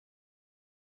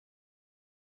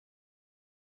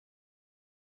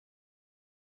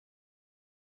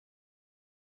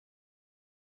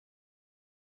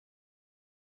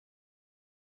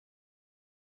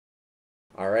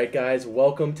All right, guys,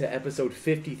 welcome to episode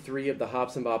 53 of the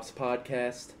Hops and Bops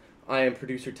podcast. I am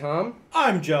producer Tom.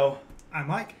 I'm Joe. I'm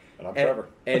Mike. And I'm Trevor.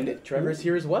 And Trevor's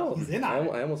here as well. He's in on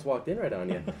it. I almost walked in right on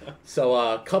you. So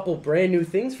a couple brand new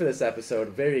things for this episode.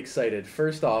 Very excited.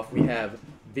 First off, we have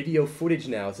video footage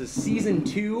now. This is season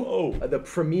 2, the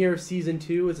premiere of season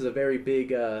 2. This is a very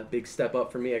big step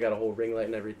up for me. I got a whole ring light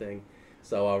and everything.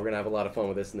 So we're going to have a lot of fun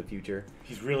with this in the future.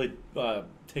 He's really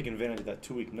taking advantage of that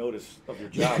 2-week notice of your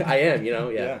job. I am,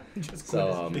 yeah. Just quit.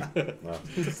 So,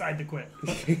 Decide to quit.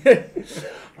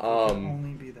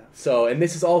 Only be that. So, and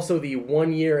this is also the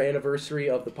 1-year anniversary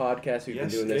of the podcast. We've been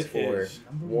doing this for is.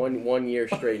 one year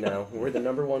straight now. We're the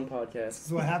 #1 podcast. This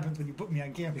is what happens when you put me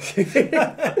on camera.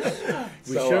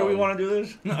 We sure we want to do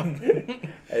this? No.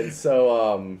 And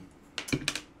so,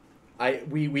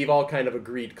 we've all kind of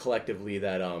agreed collectively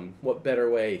that what better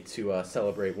way to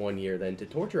celebrate 1 year than to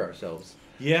torture ourselves.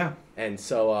 Yeah. And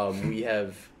so we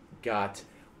have got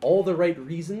All the Right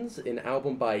Reasons, an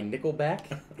album by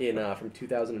Nickelback from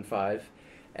 2005.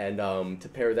 And to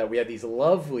pair with that, we have these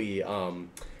lovely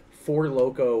 4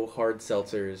 Loko hard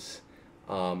seltzers.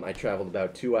 I traveled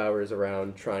about 2 hours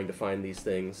around trying to find these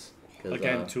things.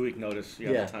 Again, 2-week notice.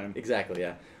 You have the time. Exactly,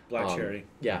 yeah. Black cherry.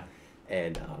 Yeah.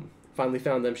 And finally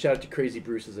found them. Shout out to Crazy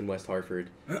Bruce's in West Hartford.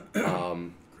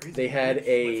 They had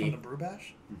Like from the Brew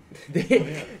Bash?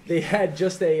 They had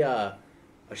just a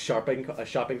shopping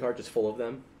cart just full of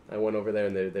them. I went over there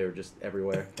and they were just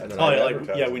everywhere. And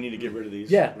then we need to get rid of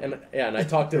these. Yeah, and I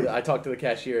talked to the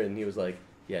cashier and he was like,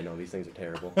 "Yeah, no, these things are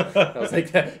terrible." I was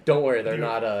like, "Don't worry, they're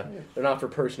not for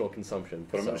personal consumption."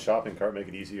 Put them in a shopping cart, make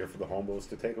it easier for the homos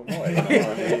to take them away.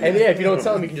 And yeah, if you don't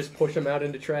tell them, you can just push them out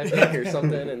into traffic or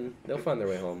something, and they'll find their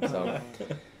way home. So,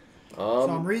 so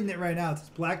I'm reading it right now. It's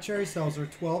Black Cherry Seltzer,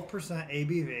 12%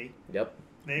 ABV. Yep.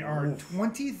 They are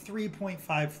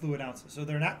 23.5 fluid ounces, so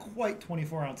they're not quite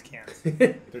 24-ounce cans.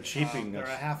 They're cheaping They're us.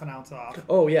 a half an ounce off.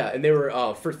 Oh yeah, and they were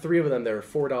for 3 of them. They were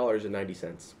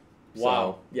 $4.90.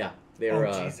 Wow. So, yeah, they were.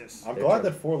 Jesus. I'm glad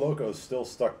that 4 Lokos still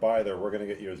stuck by there. We're going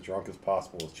to get you as drunk as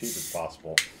possible, as cheap as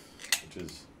possible, which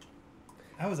is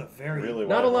That was a very... really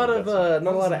not a lot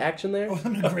of action there.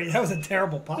 Great. That was a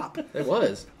terrible pop. It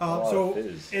was. So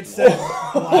fizz. it says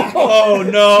black. Oh,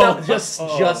 no. Just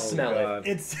smell God.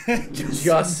 It's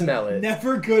Just smell it.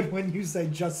 Never good when you say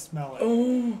just smell it.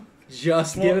 it.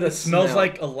 Just give it a smell. Smells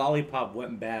like a lollipop wet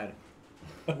and bad.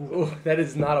 Ooh, that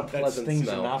is not a That pleasant stings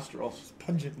smell. your nostrils.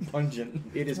 Pungent. Pungent.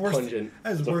 It is Worse- pungent.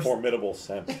 That is It's a worse. formidable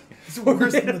scent. It's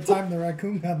worse than the time the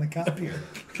raccoon got in the copier.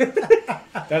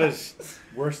 That is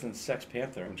worse than Sex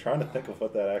Panther. I'm trying to think of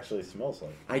what that actually smells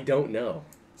like. I don't know.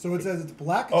 So it says it's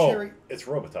black Oh, cherry. it's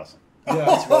Robitussin.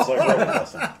 Yeah. It smells like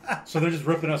Robitussin. So they're just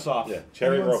ripping us off. Yeah,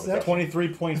 cherry Everyone's Robitussin.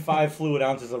 23.5 fluid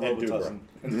ounces of And Robitussin.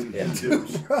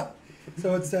 Yeah.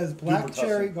 So it says black Dupertussin.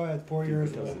 cherry. Go ahead, pour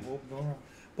yours. We'll go around.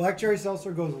 Black cherry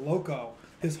seltzer goes Loko.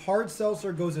 This hard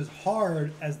seltzer goes as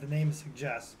hard as the name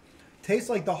suggests. Tastes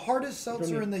like the hardest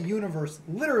seltzer in the universe,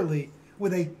 literally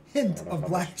with a hint I don't know of how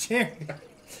black cherry.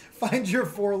 Find your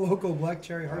 4 Loko black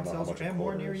cherry hard I don't know how seltzer much a and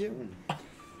more quarter near is. you.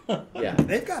 Yeah.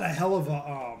 They've got a hell of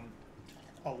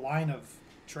a line of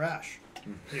trash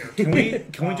here. Can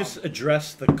we just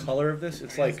address the color of this?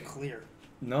 It's like clear.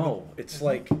 no, it's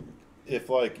like If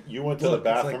you went to Look, the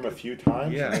it's bathroom like- a few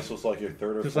times yeah. and this was like your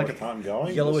third or There's fourth like a time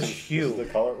going, yellowish this hue. is the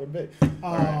color it would be.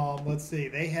 Let's see.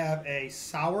 They have a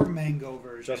sour mango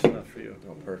version. just enough for you.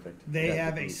 Oh, perfect. They Yeah,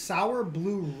 have a sour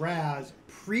blue raz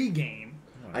pregame.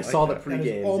 I saw the that. That is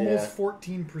pre-games. almost Yeah.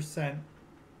 14%.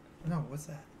 No, what's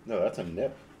that? No, that's a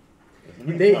nip. Isn't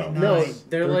it? They No. no, Nice.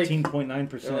 they're like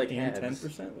 13.9% they're like and halves.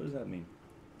 10%. What does that mean?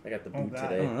 I got the Oh, boot that. I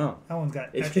today. don't know. That one's got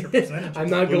extra percentage. I'm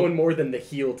not going more than the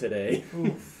heel today.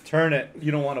 Oof. Turn it.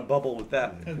 You don't want to bubble with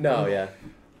that. No, yeah.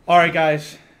 All right,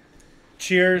 guys.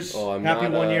 Cheers. Oh, I'm Happy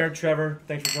not, 1 year, Trevor.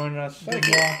 Thanks for joining us. Thank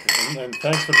you. And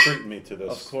thanks for treating me to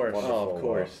this Of course. wonderful Oh, of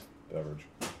course. beverage.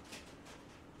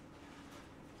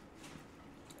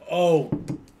 Oh,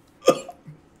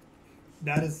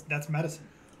 That's medicine.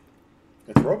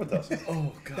 It's Robitussin.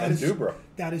 oh God. That is- Dubra.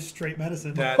 That is straight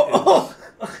medicine. That is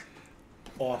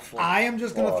awful. I am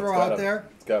just going to Oh, throw it's got out there,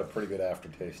 It's got a pretty good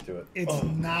aftertaste to it. it's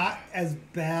not as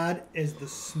bad as the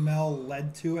smell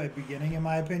led to at the beginning, in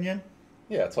my opinion.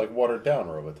 Yeah, it's like watered down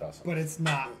Robitussin. But it's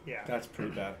not. Yeah. That's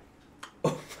pretty bad.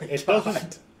 It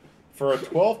doesn't. For a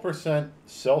 12%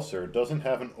 seltzer, it doesn't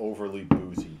have an overly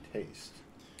boozy taste.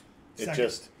 It Second.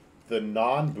 just the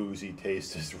non-boozy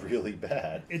taste is really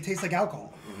bad. It tastes like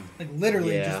alcohol. Like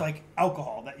literally Yeah. just like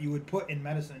alcohol that you would put in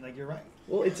medicine. Like you're right.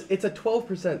 Well, it's a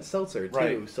 12% seltzer too,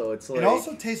 Right. so it's like It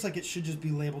also tastes like it should just be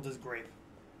labeled as grape.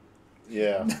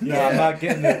 Yeah. Yeah, I'm not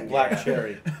getting the black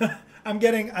cherry. I'm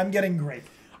getting grape.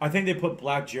 I think they put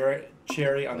black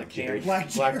cherry on the can. Black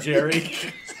Jerry.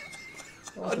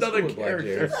 What's Another the school with black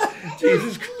character. cherries?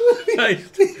 Jesus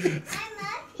Christ.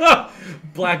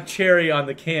 Black cherry on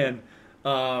the can,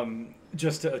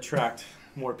 just to attract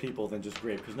more people than just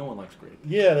grape, because no one likes grape.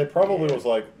 Yeah, they probably was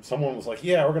like, someone was like,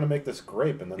 yeah, we're going to make this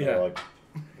grape. And then they're like,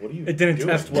 what are you It didn't doing?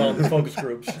 test well in the focus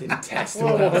groups. Didn't test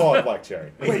Well, we'll well. call it black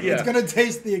cherry. Wait, Yeah. it's gonna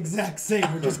taste the exact same.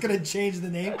 We're just gonna change the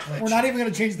name. We're not even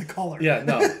gonna change the color. Yeah,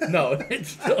 no, it's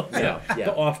still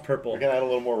the off purple. We're going to add a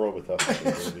little more Robitussin.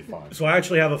 It'll be fine. So I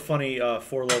actually have a funny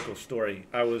Four Loko story.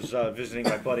 I was visiting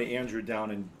my buddy Andrew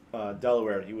down in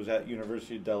Delaware. He was at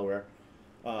University of Delaware.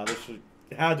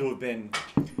 It had to have been,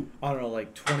 I don't know,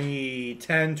 like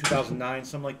 2010, 2009,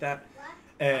 something like that.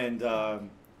 And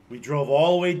we drove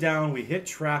all the way down. We hit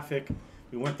traffic.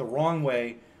 We went the wrong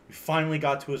way. We finally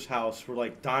got to his house. We're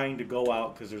like dying to go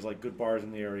out because there's like good bars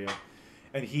in the area.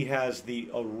 And he has the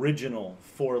original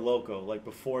Four Loko, like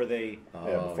before they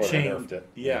Before they changed nerfed it.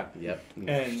 Yeah. Yep.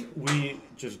 And we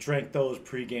just drank those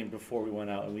pre-game before we went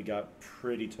out, and we got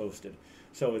pretty toasted.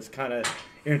 So it's kind of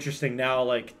interesting now,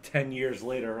 like 10 years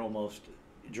later, almost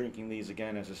drinking these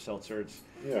again as a seltzer. It's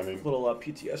Yeah, I mean, a little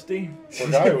PTSD. for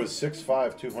a guy who was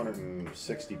 6'5",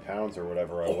 260 pounds or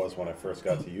whatever I was when I first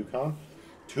got to UConn,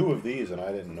 2 of these and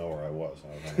I didn't know where I was.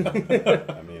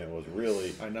 I mean, it was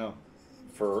really, I know.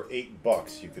 for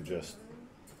 $8 you could just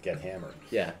get hammered.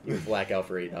 Yeah, you would black out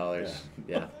for $8.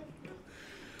 Yeah.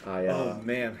 Oh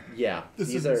man. Yeah. This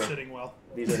these isn't are sitting well.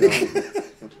 these are not.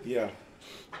 Yeah.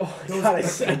 Oh God,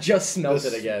 I just smelled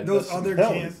it again. Those This other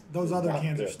smells cans, those other not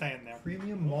cans are good. staying there.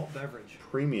 Premium malt beverage.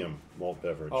 Premium malt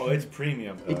beverage. Oh, it's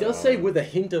premium. It does say with a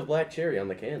hint of black cherry on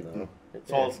the can, though.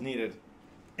 That's all it's needed.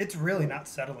 It's really not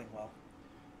settling well.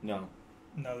 No.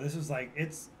 No, this is like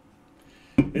it's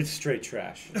straight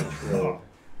trash.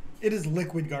 it is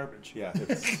liquid garbage. Yeah.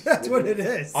 That's what it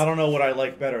is. I don't know what I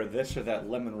like better, this or that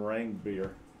lemon meringue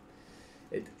beer.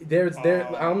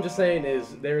 I'm just saying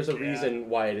there's a yeah. reason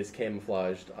why it is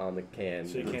camouflaged on the can,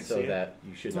 So you can't so see it? that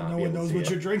you should So not no be one able knows to see what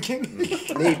it. you're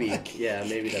drinking. Maybe, yeah,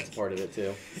 maybe that's part of it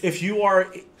too. If you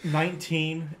are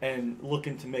 19 and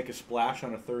looking to make a splash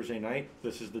on a Thursday night,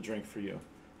 this is the drink for you.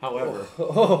 However,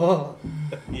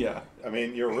 yeah. I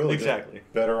mean, you're really Exactly.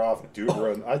 better off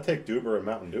Dubra. I'd take Dubra and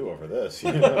Mountain Dew over this.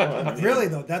 You know? I mean, Really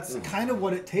though, that's kind of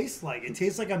what it tastes like. It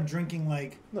tastes like I'm drinking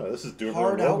like No, this is Dubra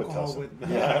hard and alcohol Robitussin. with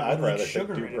I'd with, rather like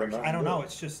sugar take in Dubra it. and Mountain I don't know. Dew.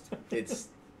 It's just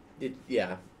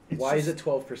Yeah. It's Why just- is it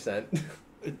 12%?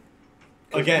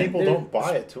 'Cause Again, people they're- don't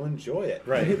buy it to enjoy it.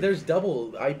 Right. There's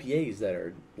double IPAs that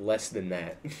are less than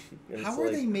that. And how it's are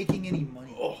like- they making any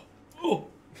money? Oh.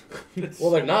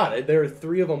 Well, they're not. There are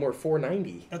 3 of them were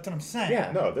 $4.90. That's what I'm saying.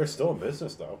 Yeah. No, they're still in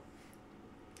business though.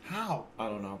 How? I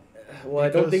don't know. Well, I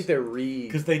don't Because- think they're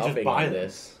 'cause they just upping buy on them.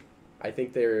 this. I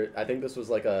think this was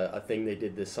like a thing they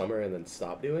did this summer and then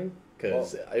stopped doing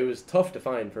because it was tough to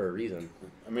find for a reason.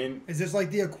 I mean, Is this like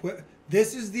the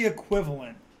This is the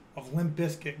equivalent of Limp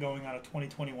Bizkit going on a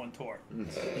 2021 tour.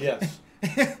 Yes.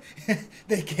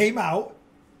 They came out.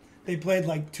 They played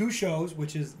like 2 shows,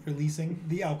 which is releasing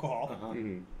the alcohol. Uh-huh.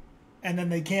 And then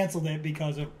they canceled it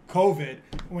because of COVID,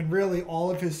 when really all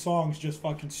of his songs just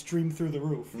fucking streamed through the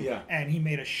roof. Yeah. And he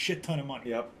made a shit ton of money.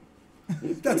 Yep.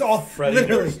 That's all. Freddie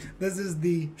Literally, Durst. this is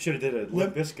the Should have did a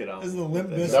Limp Bizkit album. This is the Limp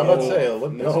That's- Bizkit. I'm about to say a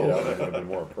Limp No. Bizkit album would have been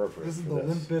more appropriate. this is for the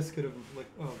this. Limp Bizkit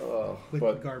of liquid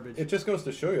But garbage. it just goes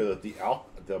to show you that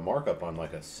the markup on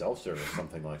like a seltzer or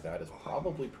something like that is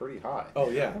probably pretty high. Oh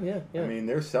yeah. Oh, yeah. I mean,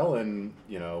 they're selling,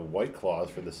 White Claws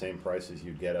for the same price as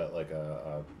you'd get at like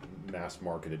a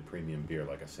mass-marketed premium beer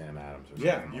like a Sam Adams or something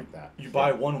Yeah. like that. You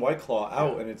buy one White Claw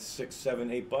out, and it's $6,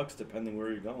 $7, $8 depending where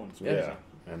you're going. It's Yeah, crazy.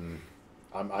 and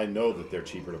I know that they're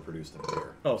cheaper to produce than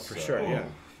beer. Oh, for sure. Yeah.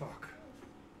 Fuck.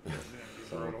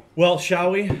 So, Well,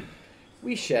 shall we?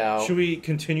 We shall. Should we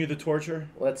continue the torture?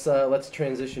 Let's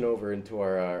transition over into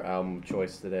our album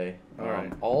choice today. All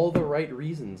right. All the Right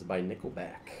Reasons by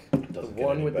Nickelback. The doesn't get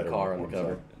one any with the better car when on it the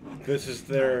warms cover. up. This is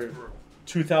their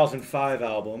 2005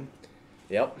 album.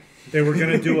 Yep. They were going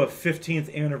to do a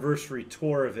 15th anniversary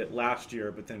tour of it last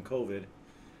year, but then COVID.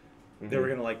 They were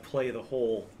going to play the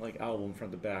whole album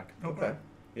front to back. Okay.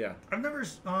 Yeah. I've never.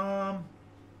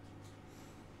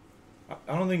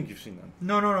 I don't think you've seen them.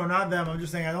 No, not them. I'm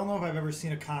just saying I don't know if I've ever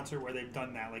seen a concert where they've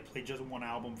done that, like play just one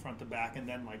album front to back, and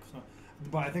then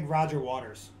but I think Roger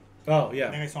Waters. Oh, I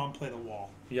yeah. think I saw him play The Wall.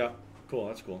 Yeah. Cool.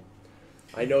 That's cool.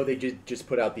 I know they just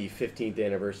put out the 15th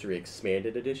anniversary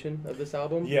expanded edition of this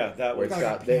album. Yeah, that Where was... it's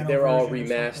Like a got piano they're all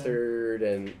version or something.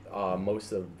 remastered and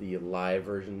most of the live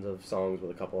versions of songs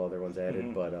with a couple other ones added.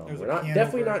 Mhm. But There was we're a not piano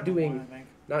definitely not version of doing one, I think.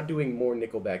 not doing more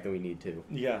Nickelback than we need to.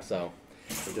 Yeah. So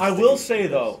we're just I will sticking say, to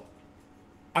this. though,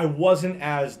 I wasn't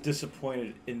as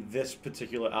disappointed in this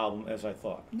particular album as I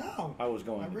thought. No, I was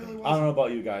going I to really be. wasn't. I don't know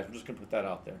about you guys. I'm just gonna put that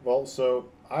out there. Well, so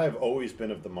I've always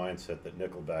been of the mindset that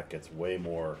Nickelback gets way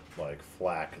more like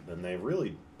flack than they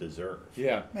really deserve.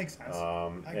 Yeah. Makes sense.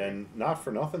 And not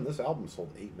for nothing, this album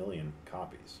sold 8 million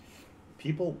copies.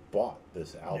 People bought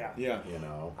this album. Yeah. You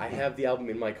know. I have the album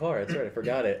in my car. That's right. I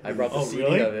forgot it. I brought the Oh, CD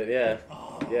really? of it. Yeah.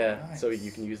 Oh, Yeah. nice. So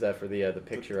you can use that for the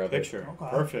picture of it. Picture.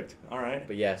 Okay. Perfect. All right.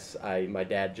 But yes, my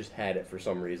dad just had it for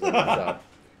some reason. So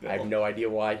I have no idea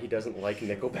why he doesn't like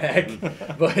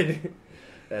Nickelback, but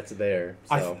that's there.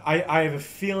 So I have a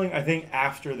feeling. I think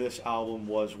after this album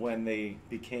was when they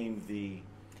became the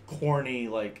corny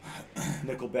like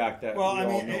Nickelback that Well, we I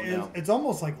all mean, know now. it's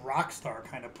almost like Rockstar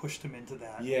kind of pushed him into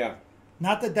that. Yeah.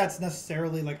 Not that that's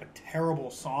necessarily like a terrible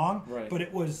song, Right. but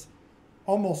it was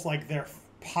almost like their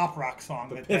pop rock song.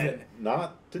 The that pivot. then,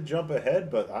 Not to jump ahead,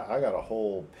 but I got a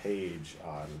whole page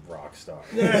on Rockstar.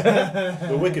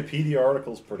 The Wikipedia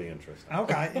article's pretty interesting.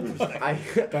 okay, interesting. I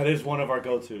That is one of our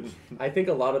go-tos. I think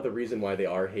a lot of the reason why they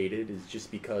are hated is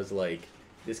just because like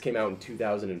this came out in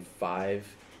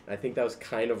 2005. I think that was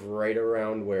kind of right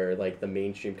around where like the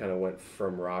mainstream kind of went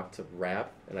from rock to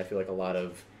rap, and I feel like a lot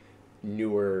of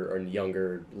newer or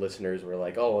younger listeners were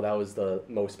like, "Oh, that was the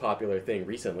most popular thing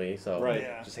recently," so Right.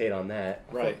 Yeah. just hate on that.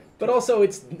 Right. But also,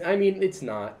 it's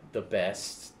not the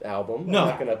best album. No.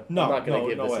 I'm not gonna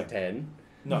give no this way. a 10.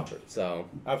 No, So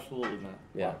absolutely not.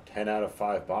 yeah. Wow, 10 out of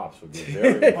 5 bops would be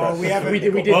very impressive. Oh, we haven't- We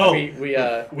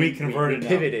converted we now.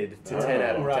 pivoted to 10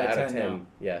 out of, We're out of 10. 10 now.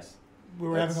 Yes. We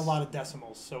were having a That's- lot of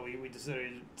decimals, so we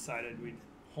decided we'd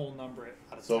whole number it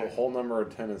out of So 10. whole number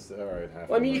of 10 is all right. Half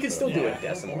Well, I mean, number you can is still do Yeah. a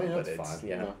decimal, I mean, but that's it's fine.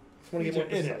 yeah. You know. Just want to get more It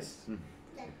precise. is.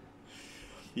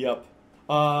 Yep.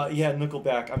 Yeah,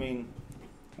 Nickelback. I mean,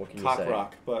 What can you cock say?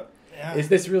 rock, but Yeah.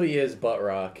 This really is butt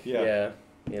rock. Yeah.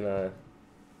 In the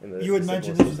You had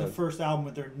mentioned this was the simplest first album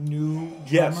with their new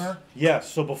yes, drummer, yes.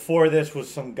 So before this was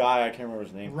some guy I can't remember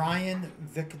his name. Ryan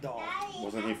Vikdahl.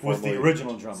 Wasn't he Was the formerly-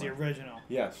 original Was the drummer? original.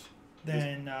 Yes.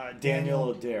 Then Daniel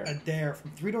Adair. Adair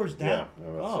from Three Doors Yeah. Down. I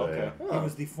would Oh, say, okay. He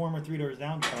was the former Three Doors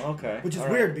Down drummer. Oh, okay. Which is All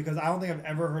right. weird because I don't think I've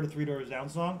ever heard a Three Doors Down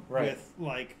song Right. with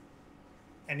like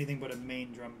anything but a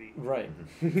main drum beat. Right.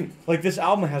 Like this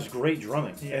album has great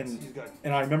drumming, Yes, and he's good.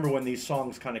 and I remember when these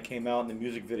songs kind of came out and the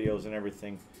music videos and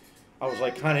everything, I was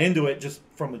like kind of into it just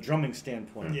from a drumming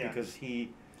standpoint Yeah. because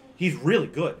he's really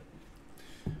good.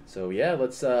 So yeah,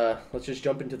 let's just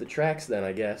jump into the tracks then.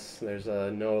 I guess there's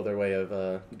no other way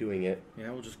of doing it.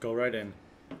 Yeah, we'll just go right in.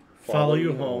 Follow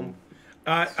You Home.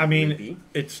 I mean, Creepy.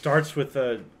 it starts with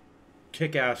a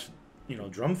kick-ass,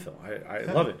 drum fill. I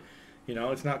love it.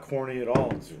 It's not corny at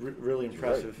all. It's really Right.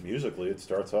 impressive. Musically, it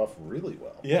starts off really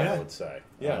well. Yeah. I would say.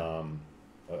 Yeah.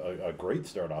 A great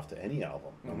start off to any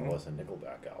album, Mhm. nonetheless a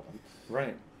Nickelback album.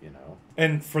 Right. You know.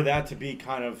 And for that to be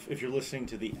kind of, if you're listening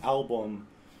to the album,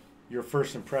 your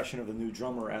first impression of the new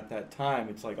drummer at that time,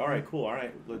 it's like, all right, cool, all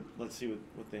right, let's see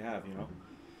what they have,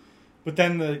 But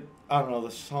then the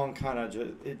song kind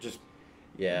of just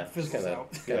Yeah, Fizzles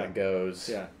kind out. of goes.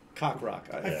 yeah, cock rock.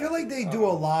 I feel like they do a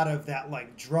lot of that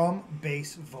like drum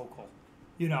bass vocal.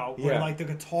 Where Yeah. like the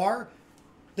guitar,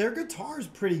 their guitar's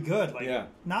pretty good. Like Yeah.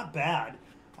 not bad.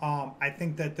 I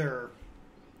think that their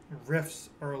riffs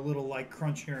are a little like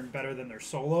crunchier and better than their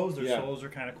solos. Their Yeah. solos are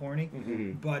kind of corny.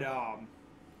 Mhm. But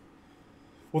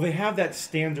Well, they have that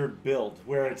standard build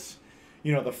where it's,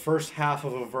 the first half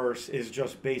of a verse is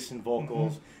just bass and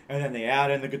vocals, and then they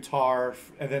add in the guitar,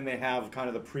 and then they have kind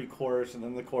of the pre-chorus and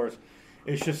then the chorus.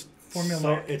 It's just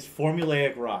Formulaic. it's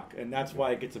formulaic rock, and that's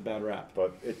why it gets a bad rap.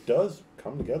 But it does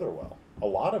come together well. A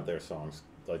lot of their songs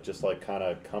kind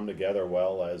of come together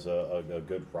well as a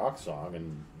good rock song,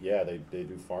 and yeah, they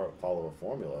do follow a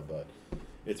formula, but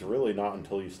it's really not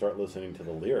until you start listening to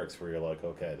the lyrics where you're like,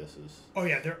 okay, this is oh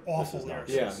yeah, they're awful is not-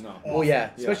 lyrics. Yeah, no. Well, yeah, Yeah.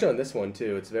 especially on this one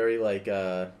too. It's very like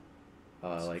I'll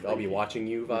be creepy. watching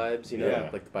you vibes, Yeah.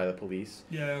 like by the Police.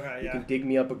 Yeah, okay, You yeah. can dig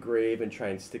me up a grave and try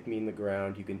and stick me in the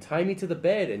ground. You can tie me to the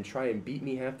bed and try and beat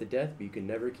me half to death, but you can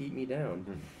never keep me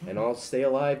down. And I'll stay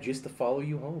alive just to follow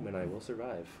you home, and I will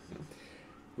survive.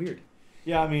 Weird.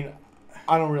 Yeah, I mean,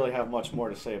 I don't really have much more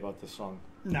to say about this song.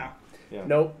 No. Yeah.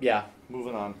 Nope. Yeah.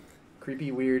 Moving on.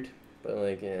 Creepy, weird, but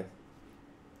like, yeah.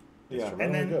 Yeah.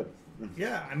 instrumentally then- good.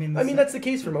 Yeah, I mean. That's the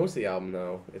case for most of the album,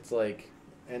 though. It's like,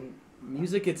 And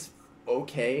music, it's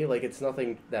okay. Like, it's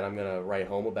nothing that I'm gonna write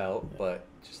home about, but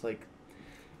just like,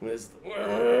 this. so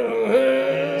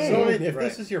I mean, if Right.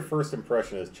 this is your first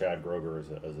impression as Chad Groger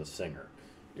as a singer,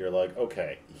 you're like,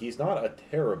 okay, he's not a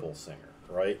terrible singer,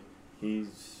 right?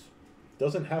 He's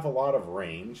doesn't have a lot of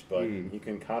range, but he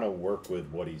can kind of work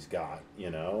with what he's got,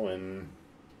 and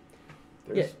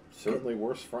There's certainly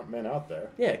worse frontmen out there.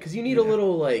 Yeah, because you need a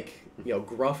little, like,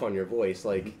 gruff on your voice.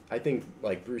 Like, I think,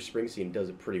 like, Bruce Springsteen does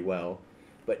it pretty well.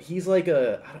 But he's like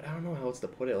I don't know how else to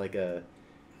put it, like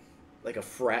a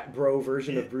frat bro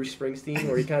version of Bruce Springsteen,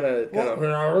 where he kind of...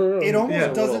 it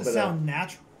almost doesn't sound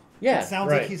natural. Yeah, it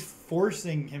sounds like he's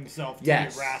forcing himself to be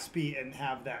raspy and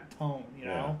have that tone, you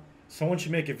know? Yeah. Someone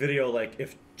should make a video, like,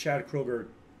 if Chad Kroeger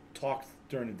talked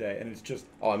during the day, and it's just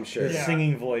I'm sure his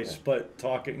singing voice, but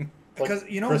talking. Because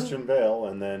like Christian Bale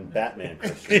and then Batman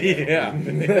Christian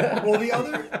Bale. Well,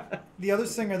 the other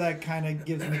singer that kind of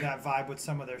gives me that vibe with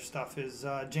some of their stuff is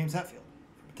James Hetfield,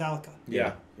 Metallica.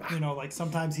 Yeah. You know, like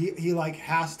sometimes he like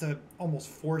has to almost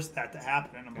force that to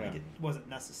happen, and I'm like, it wasn't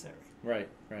necessary. Right.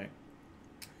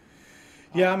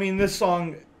 Yeah, I mean, this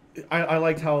song, I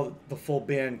liked how the full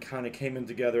band kind of came in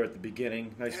together at the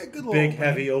beginning. Nice, big,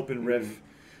 heavy, open riff.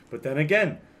 But then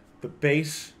again, the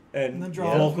bass and the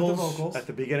vocals at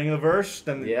the beginning of the verse.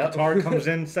 Then the guitar comes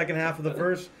in second half of the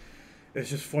verse. It's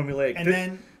just formulaic. And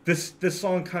then this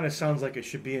song kind of sounds like it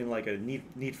should be in like a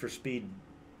Need for Speed,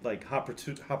 like Hot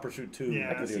Pursuit 2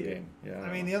 video game. Yeah.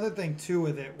 I mean, the other thing too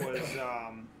with it was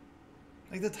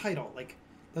like the title. Like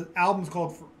the album's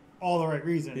called For All the Right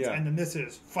Reasons, and then this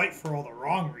is Fight for All the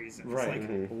Wrong Reasons. Right.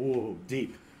 Like, ooh,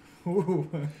 deep. Ooh,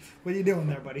 what are you doing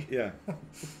there, buddy? Yeah.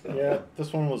 Yeah,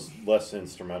 this one was less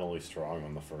instrumentally strong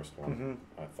than the first one,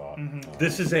 I thought.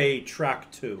 This is a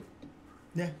track 2.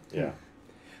 Yeah.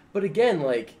 But again,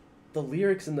 like, the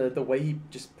lyrics and the way he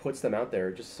just puts them out there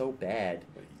are just so bad.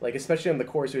 Like, especially on the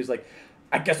chorus where he's like,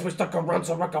 I guess we stuck around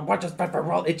so I can watch us fight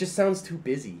for all. It just sounds too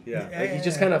busy. Yeah. Like, he's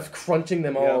just kind of crunching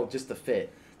them all just to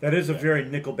fit. That is a very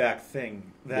Nickelback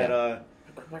thing. That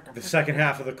the second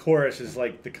half of the chorus is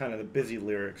like the kind of the busy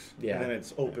lyrics. Yeah. And then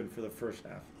it's open for the first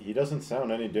half. He doesn't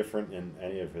sound any different in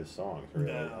any of his songs,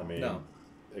 really. No. I mean,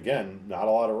 again, not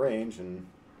a lot of range, and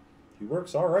he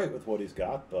works all right with what he's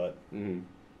got, but...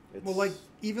 It's... Well, like,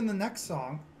 even the next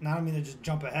song, now I don't mean to just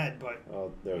jump ahead, but...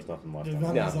 there's nothing left. There's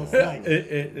nothing else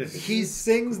left. He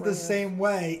sings the same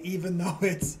way, even though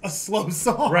it's a slow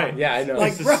song. Right, yeah, I know.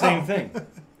 Like, it's the same thing.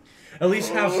 At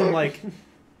least have some, like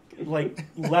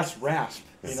less rasp.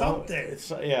 You know? Something.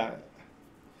 It's,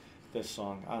 this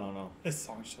song, I don't know. This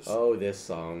song's just... Oh, this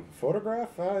song.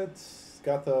 Photograph, it's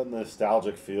got the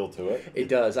nostalgic feel to it. It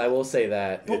does, I will say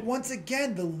that. But once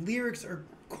again, the lyrics are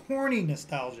corny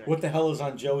nostalgic. What the hell is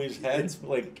on Joey's head? It's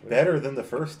like better than the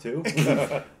first two.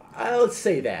 I'll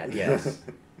say that, yes.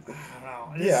 I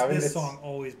don't know. This song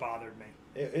always bothered me.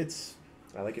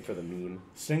 I like it for the meme.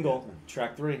 Single,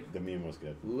 track 3. The meme was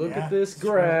good. Look at this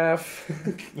graph.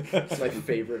 It's my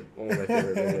favorite, one of my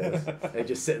favorite videos. And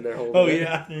just sitting there holding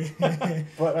it.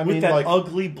 But I mean, with that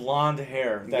ugly blonde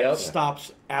hair that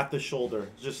stops at the shoulder.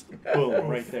 Just boom,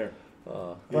 right there.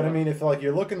 But I mean, if like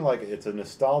you're looking like it's a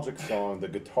nostalgic song, the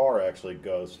guitar actually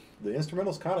goes. The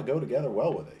instrumentals kind of go together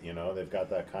well with it. You know, they've got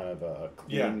that kind of a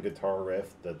clean guitar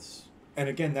riff that's. And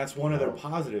again, that's one of their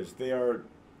positives. They are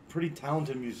pretty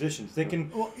talented musicians. They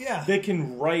can they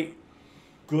can write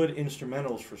good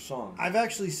instrumentals for songs. I've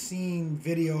actually seen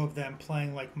video of them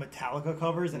playing like Metallica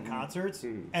covers in concerts,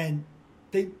 and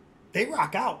they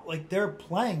rock out. Like they're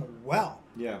playing well.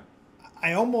 Yeah.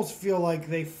 I almost feel like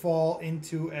they fall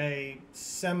into a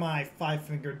semi Five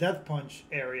Finger Death Punch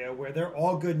area where they're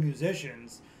all good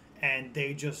musicians and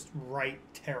they just write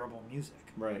terrible music.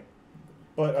 Right.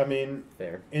 But I mean,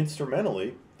 fair.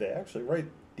 Instrumentally, they actually write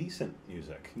decent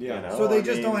music. Yeah. You know? So they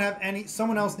just don't have any.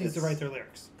 Someone else needs to write their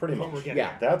lyrics. Pretty much.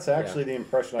 Yeah. That's actually the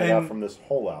impression I got from this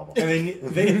whole album.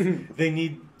 And they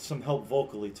need some help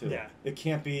vocally too. Yeah. It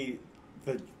can't be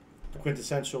the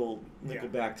quintessential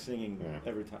Nickelback singing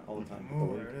every time, all the time.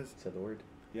 Oh, there it is. Said the word.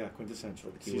 Yeah,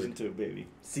 quintessential. Season 2, baby.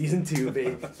 Season 2,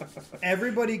 baby.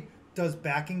 Everybody does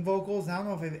backing vocals. I don't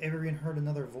know if I've ever even heard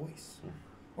another voice.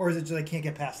 Or is it just they can't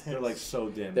get past hits? They're like so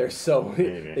dim. They're so...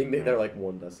 They're like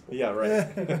 1 decibel. Yeah,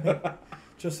 right.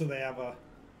 Just so they have a...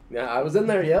 Yeah, I was in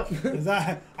there, yep.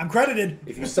 I'm credited.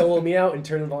 If you solo me out and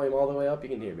turn the volume all the way up, you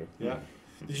can hear me. Yeah.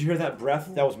 Did you hear that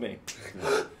breath? That was me.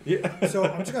 Yeah. So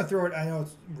I'm just going to throw it. I know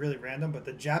it's really random, but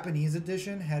the Japanese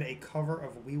edition had a cover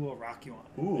of We Will Rock You on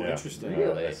it. Ooh, interesting.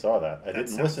 Really? I saw that. I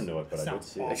didn't listen to it, but I did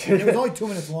see it. It was only 2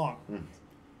 minutes long.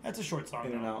 That's a short song.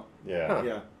 In and out. Yeah. Huh.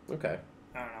 Yeah. Okay.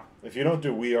 I don't know. If you don't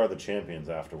do We Are the Champions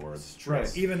afterwards.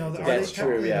 Right. Even though that's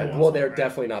true, yeah. Well, they're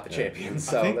definitely not the champions,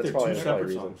 so I think that's they're probably two another separate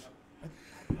reason. songs.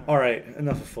 All right,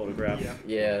 enough of Photograph.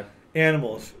 Yeah.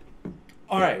 Animals.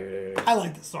 All right. I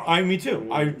like this song. Me too.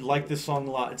 I like this song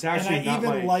a lot. It's actually and I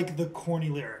not even like the corny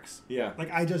lyrics. Yeah.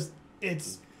 Like I don't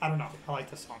know. I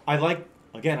like this song. I like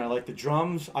the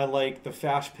drums. I like the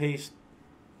fast-paced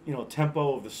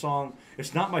tempo of the song.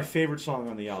 It's not my favorite song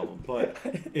on the album, but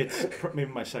it's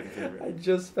maybe my second I favorite.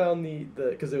 just found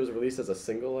because it was released as a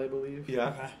single, I believe. Yeah.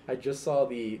 Okay. I just saw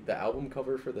the album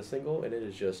cover for the single, and it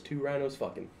is just two rhinos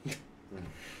fucking.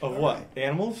 Of what?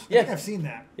 Animals? I think Yeah, I've seen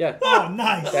that. yeah. Oh,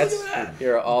 nice. That's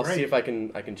here. I'll Great. see if I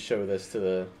can show this to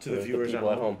the viewers people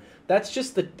at at home. That's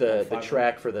just the Five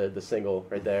track for the single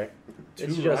right there.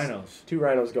 It's Two just rhinos. two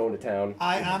rhinos going to town.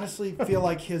 I honestly feel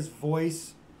like his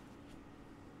voice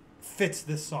fits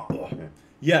this song.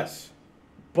 Yes.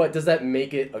 But does that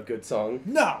make it a good song?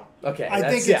 No. Okay, I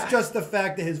that's- think yeah. it's just the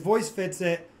fact that his voice fits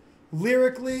it.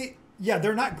 Lyrically, yeah,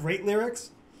 they're not great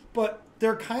lyrics, but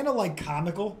they're kind of like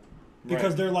comical because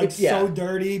Right. they're like It's- yeah. so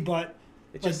dirty, but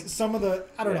It like just some of the,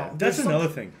 I don't yeah. know. That's there's another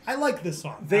something- thing. I like this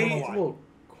song. They- I don't know it's a why. little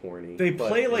corny. They but,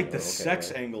 play you like know, the okay,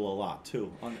 sex right. angle a lot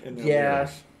too in their Yeah.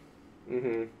 lyrics.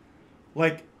 Mm-hmm.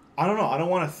 Like I don't know. I don't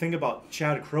want to think about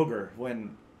Chad Kroeger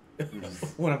when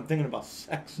when I'm thinking about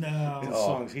sex in No. Oh.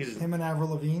 songs. He's Him and Avril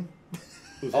Lavigne,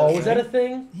 Oh, was that a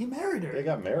thing? he married her. They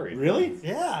got married. really?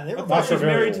 Yeah, they were I thought Not she for was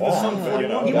very married to the long, Sum you 41.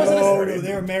 know, He that wasn't was a- No, great. no,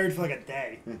 they were married for like a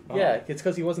day. Oh. Yeah, it's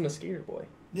because he wasn't a skier boy.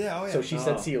 Yeah, oh yeah. So she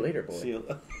said, Oh. "See you later, boy." See you-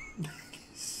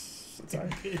 Sorry.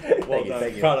 well you, done.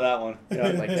 thank you. Proud of that one.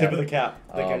 Yeah, like Tip that. of the cap.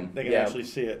 They can Yeah. actually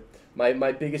see it.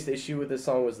 My biggest issue with this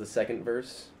song was the second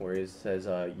verse, where it says,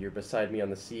 "You're beside me on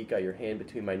the seat, got your hand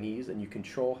between my knees, and you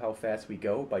control how fast we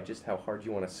go by just how hard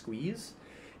you want to squeeze.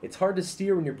 It's hard to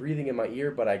steer when you're breathing in my ear,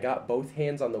 but I got both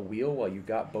hands on the wheel while you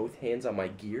got both hands on my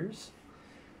gears."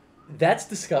 That's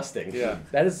disgusting. Yeah.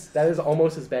 That is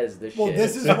almost as bad as this Well, shit.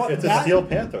 this is It's what a that, Steel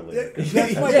Panther lyric. That's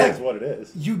That's what- yeah. what it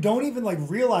is. you don't even like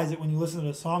realize it when you listen to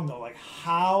the song though, like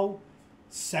how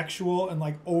sexual and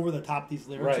like over the top these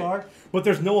lyrics Right. are. But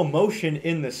there's no emotion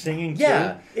in the singing.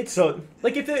 Yeah, too. it's so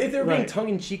like if they're being Right. tongue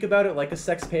in cheek about it, like a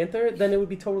Sex Panther, then it would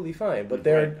be totally fine. But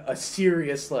they're a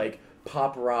serious like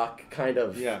pop rock kind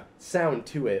of Yeah. sound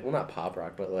to it. Well, not pop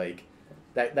rock, but like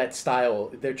that style.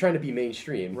 They're trying to be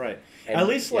mainstream, right. And, At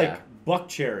least yeah. like Buck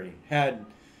Cherry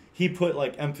he put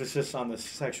like emphasis on the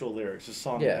sexual lyrics. The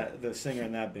song, Yeah. the singer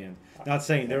in that band. Not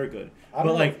saying they were good, I but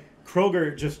don't like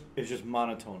Kroger is just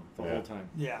monotone the Yeah. whole time.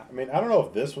 Yeah. I mean, I don't know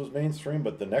if this was mainstream,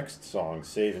 but the next song,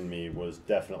 "Saving Me," was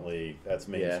definitely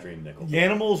mainstream Nickelback.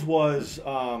 Animals was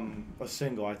a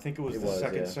single. I think it was It the was,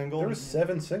 second yeah. single. There were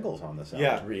 7 singles on this album.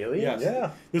 Yeah. Really? Yes. Yeah.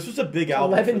 This was a big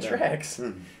album. 11 for them. tracks.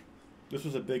 This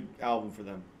was a big album for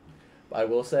them. I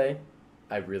will say,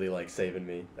 I really like "Saving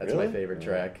Me." That's my Really? favorite Yeah.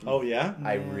 track. Oh yeah.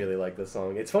 I Yeah. really like this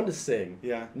song. It's fun to sing.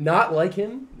 Yeah. Not like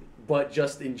him, but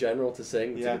just in general to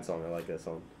sing. It's Yeah. a good song. I like that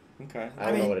song. Okay. I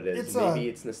don't know mean, what it is. it's Maybe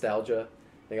it's nostalgia.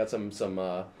 They got some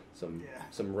Yeah.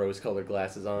 rose-colored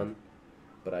glasses on,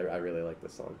 but I really like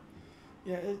this song.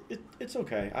 Yeah, it's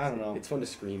okay. I don't know. It's fun to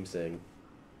scream sing.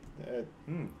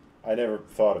 Hmm. I never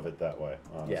thought of it that way,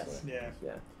 honestly. Yes. Yeah.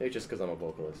 Yeah, maybe just because I'm a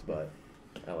vocalist, but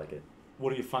I like it.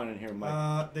 What are you finding here,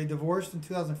 Mike? They divorced in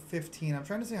 2015. I'm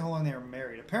trying to see how long they were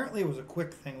married. Apparently, it was a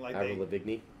quick thing. Like Avril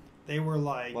Lavigne. they were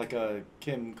like Like a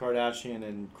Kim Kardashian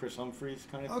and Chris Humphries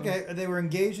kind of thing? okay. They were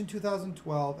engaged in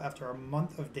 2012 after a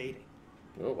month of dating.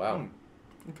 Oh wow.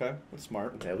 Hmm. Okay, that's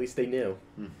smart. Okay, at least they knew.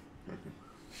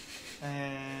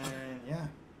 And yeah,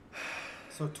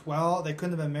 so 12. They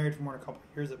couldn't have been married for more than a couple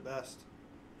of years at best.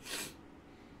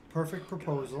 Perfect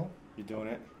proposal. You doing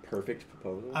it? Perfect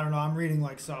proposal. I don't know. I'm reading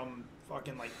like some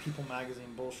fucking like People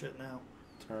magazine bullshit now.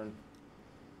 Turn.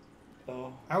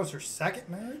 Oh. That was her second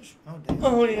marriage. Oh damn.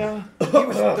 Oh yeah. He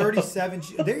was 37.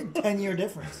 They're 10-year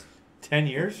difference. 10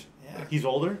 years? Yeah. He's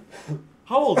older?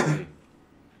 How old is he?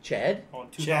 Chad. Oh, in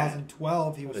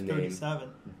 2012, he was What a name. 37.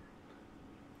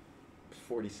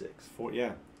 46.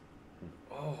 Yeah.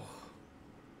 Oh.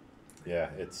 Yeah,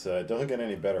 it doesn't get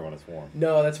any better when it's warm.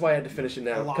 No, that's why I had to finish it A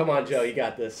now. lot Come on, worse. Joe, you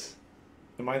got this.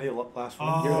 Am I the last one?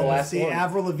 Oh, You're the last see, one.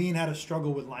 Avril Lavigne had a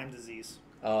struggle with Lyme disease.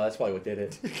 Oh, that's probably what did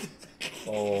it.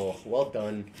 Oh, well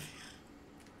done.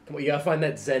 Come on, you gotta find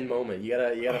that Zen moment. You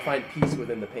gotta find peace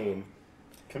within the pain.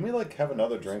 Can we have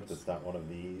another drink that's not one of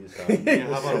these? Yeah,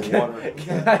 how about a water?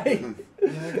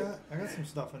 Yeah, I got some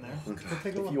stuff in there. Go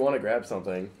take a If look. you want to grab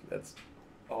something, that's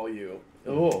all you.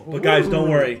 Oh, But guys, don't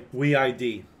worry. We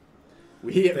ID. Who?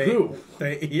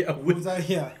 Who's that?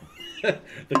 Yeah.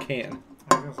 the can.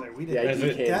 I was gonna say we did. Yeah, that.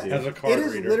 you can That- do. Has a card It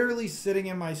is reader. literally sitting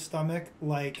in my stomach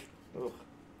like Ugh.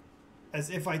 as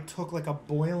if I took like a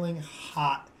boiling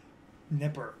hot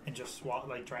nipper and just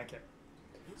drank it.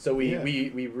 So we Yeah.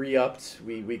 re-upped.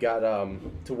 We got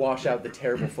to wash out the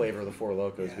terrible flavor of the Four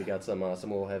Locos. Yeah. We got some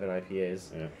Little Heaven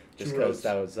IPAs. Yeah. Just Two because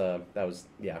rows. that was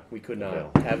we could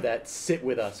not Yeah. have that sit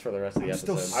with us for the rest of the I'm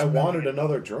still episode. I wanted Smelling it.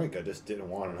 another drink. I just didn't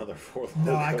want another fourth.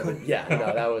 No, I Loco. couldn't. Yeah,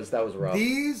 no, that was rough.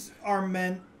 These are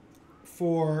meant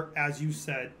for, as you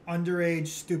said, underage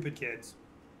stupid kids.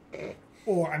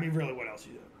 Or, I mean, really, what else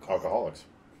you do? Alcoholics.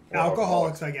 Or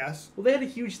Alcoholics, I guess. Well, they had a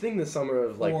huge thing this summer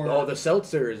of like, Or- the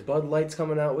Seltzers, Bud Light's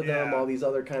coming out with them, Yeah. all these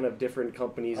other kind of different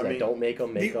companies I that mean, don't make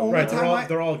them, make the them. only Right, time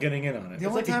they're all getting in on it. The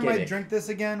only like a time I gimmick. drink this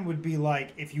again would be like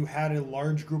if you had a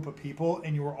large group of people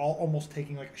and you were all almost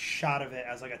taking like a shot of it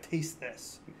as like a taste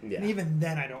this. Yeah. And even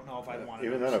then, I don't know if I'd want to.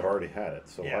 Even then, I've already had it.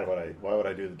 So Yeah. why would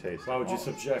I do the taste? Why would you Well,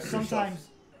 subject yourself? sometimes.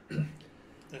 That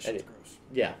shit's Any- gross.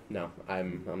 Yeah, no,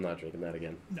 I'm not drinking that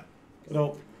again. No.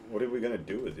 No. What are we gonna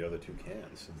do with the other 2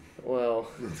 cans? Well,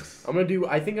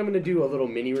 I think I'm gonna do a little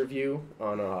mini review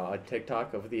on a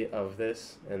TikTok of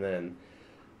this, and then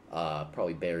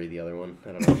probably bury the other one.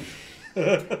 I don't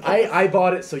know. I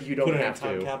bought it so you don't Put it in a have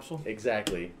time to. capsule?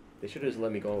 Exactly. They should have just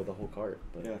let me go with the whole cart.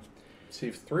 But Yeah. See,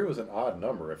 if 3 was an odd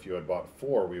number, if you had bought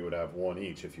 4, we would have 1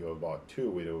 each. If you had bought 2,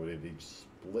 we would have each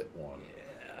split 1.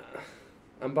 yeah,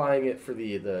 I'm buying it for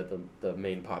the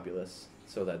main populace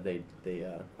so that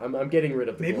I'm getting rid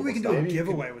of the Maybe we can do global a Maybe you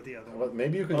giveaway can- with the other Well, one.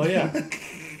 maybe you could. Oh, yeah. stock.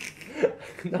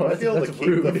 No, I might be able to that's keep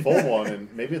rude. the full one, and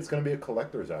maybe it's going to be a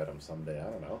collector's item someday. I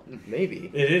don't know. Maybe.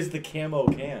 It is the camo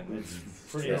can. It's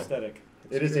pretty Yeah. aesthetic.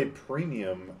 It is a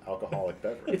premium alcoholic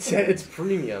beverage. It's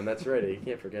premium. That's right. You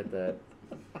can't forget that.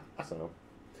 So.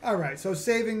 All right, so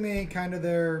Saving Me, kind of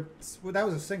their. Well, that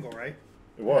was a single, right?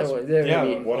 It was. Yeah, I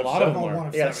mean, one a of lot of seven. them Oh, one are.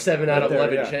 of they got a 7. 7 out of Right there,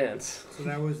 11 yeah. chance. So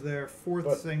that was their 4th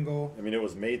But- single. I mean, it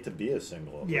was made to be a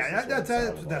single. Yeah, This is what it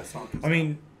sounded that like. song. I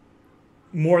mean,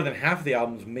 more than half of the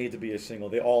album's made to be a single.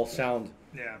 They all sound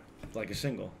Yeah. like a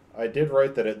single. I did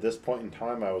write that at this point in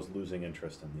time, I was losing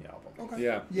interest in the album. Okay.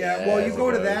 Yeah. Yeah. Well, you Yeah, go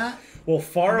to it was. that. Well,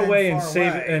 Far And then Away and Far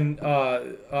Save Away. and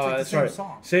like the same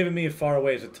song. Saving Me and Far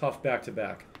Away is a tough back to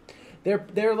back.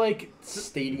 They're like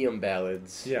stadium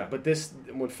ballads. Yeah. But this,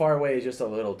 when Far Away is just a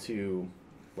little too,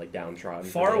 like, downtrodden.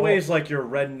 Far Away is like your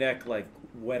redneck like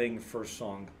wedding first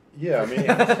song. Yeah, I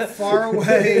mean, Far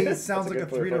Away sounds a like a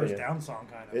good way of Three Doors putting it. Down song,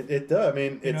 kind of. it does. I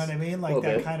mean, You know it's what I mean? Like little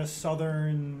that bit. kind of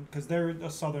southern, because they're a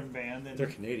southern band. And They're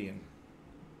Canadian.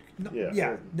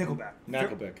 yeah. Nickelback.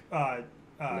 Nickelback.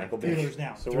 Nickelback. Three Doors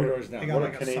Down. So Three what, Doors Down. They got what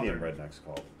like are a Canadian southern- rednecks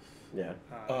called? Yeah.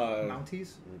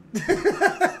 Mounties?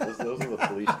 Those are the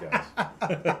police guys.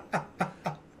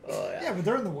 Oh, yeah. Yeah, but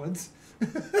they're in the woods.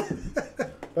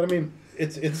 But I mean,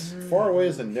 it's Far Away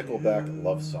is a Nickelback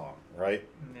love song, right?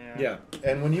 Yeah.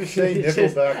 And when you say It's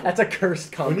just- Nickelback, that's a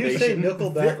cursed when you say combination.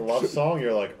 Nickelback love song,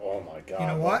 you're like, oh my god. You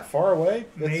know But what? Far Away?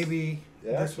 Maybe It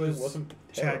this actually was wasn't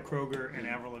Chad terrible. Kroeger and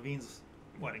Avril Lavigne's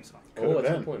wedding song. Oh, Could've that's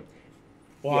a been. good point.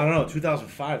 Well, I don't know.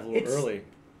 2005, a little It's- early.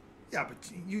 Yeah, but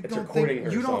you It's don't recording think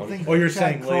her you don't song. think Oh, you're Chad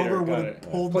saying later, Kroeger got would it. have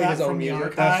pulled Played that his own from the music.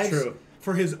 archives That's true.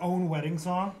 for his own wedding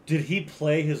song, Did he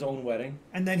play his own wedding?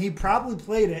 and then he probably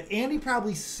played it, and he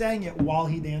probably sang it while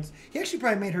he danced. He actually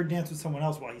probably made her dance with someone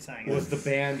else while he sang it. Was the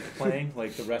band playing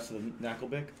like the rest of the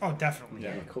Nickelback? Oh, definitely.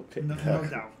 Yeah. No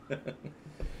doubt.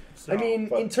 So, I mean,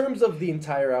 but- in terms of the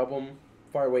entire album,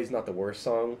 Far Away is not the worst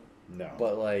song, No.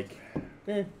 but like,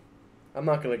 I'm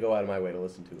not gonna go out of my way to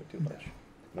listen to it too much.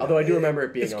 Although I do remember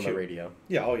it being It's on cute. the radio.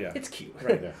 Yeah. Oh yeah. It's cute.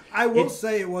 Right. Yeah. I will It's-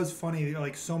 say it was funny,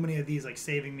 like so many of these, like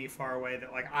Saving Me, Far Away,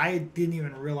 that like I didn't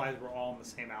even realize were all on the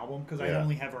same album because I Yeah.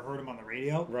 only ever heard them on the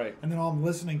radio. Right. And then I'm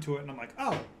listening to it and I'm like,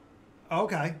 oh,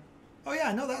 okay, oh yeah,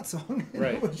 I know that song. And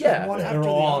Right. it was just Yeah. one They're after the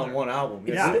all other. on one album.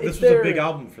 Yeah. Yeah. It's This was their- a big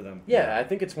album for them. Yeah, I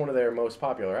think it's one of their most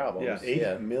popular albums.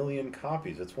 Yeah. 8 million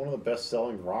copies. It's one of the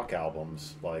best-selling rock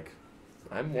albums, like,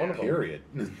 I'm one of them. period.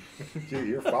 Dude,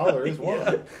 your father is one of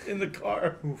them. In the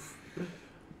car. Oof.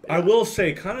 I will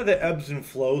say, kind of the ebbs and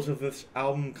flows of this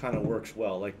album kind of works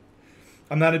well. Like,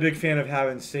 I'm not a big fan of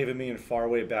having Saving Me and Far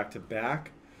Away back to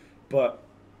back, but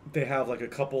they have like a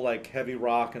couple like heavy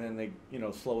rock, and then they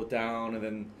slow it down, and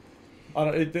then I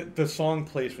don't, the song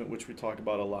placement, which we talk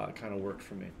about a lot, kind of works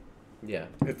for me. Yeah.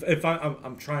 If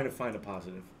I'm trying to find a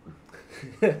positive.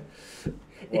 It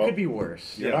Well, could be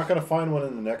worse. You're Yeah. not going to find one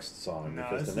in the next song No,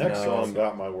 because this the is- next No. song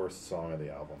got my worst song of the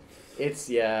album. It's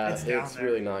It's down it's there.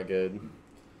 really not good.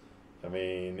 I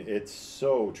mean, it's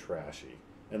so trashy.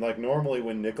 And like normally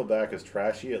when Nickelback is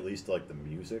trashy, at least like the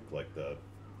music, like the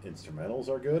instrumentals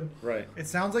are good. Right. It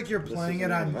sounds like you're This playing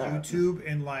it isn't on even that. YouTube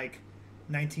in like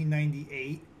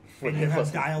 1998, When and you it have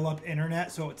wasn't- dial-up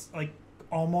internet, so it's like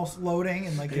almost loading,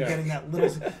 and like you're Yeah. getting that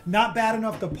little, not bad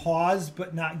enough to pause,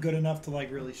 but not good enough to like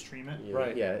really stream it. Yeah,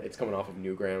 Right. Yeah, it's coming off of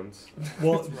Newgrounds.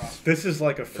 Well, It's rough. this is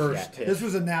like a Dat first. Piff. This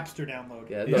was a Napster download.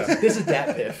 Yeah, Yeah. this is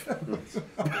Dat Piff.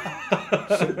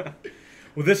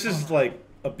 Well, this is like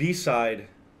a B-side.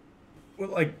 Well,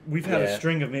 like we've had a Yeah.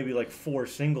 string of maybe like 4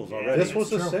 singles Yeah. already. This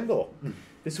was a true. single,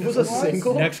 This was a was?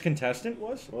 single. Next contestant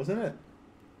was. wasn't it?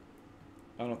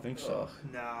 I don't think so.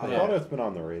 No. I thought it's been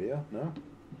on the radio. No.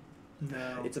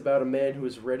 No. It's about a man who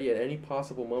is ready at any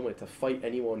possible moment to fight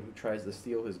anyone who tries to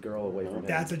steal his girl away from him.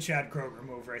 That's a Chad Kroeger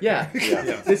move right Yeah. there.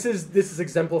 Yeah. This is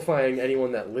exemplifying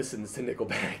anyone that listens to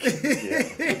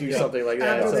Nickelback. Yeah. Do something like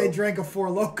that. After So- they drank a Four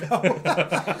Loko.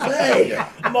 Hey!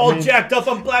 I'm all jacked up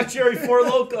on Black Cherry 4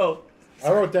 Loco.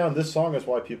 I wrote down this song is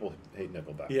why people hate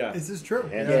Nickelback. Yeah. This is true.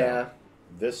 Hands Yeah. down.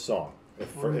 This song.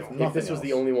 If If nothing this was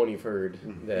the else. only one you've heard,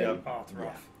 then Yep. Oh, it's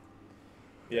rough.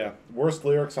 Yeah. Worst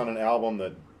lyrics on an album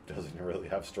that doesn't really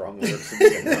have strong lyrics to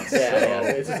begin with. yeah,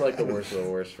 this is like the worst of the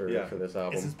worst for Yeah. for this This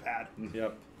album. is bad.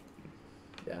 Yep.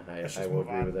 Yeah, Let's I just will move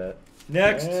agree on. with that.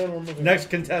 Next. And we're moving Next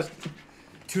contestant.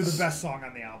 To the best song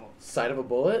on the album. Side of a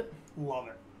Bullet. Love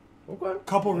it. Okay.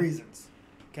 Couple reasons.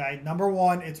 Okay, number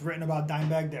one, it's written about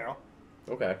Dimebag Darrell.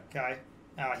 Okay. Okay,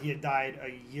 he had died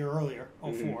a year earlier,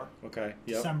 04, Okay.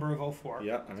 Yep. December of 04.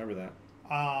 Yeah, I remember that.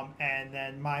 And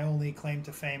then my only claim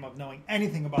to fame of knowing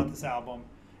anything about this album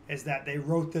is that they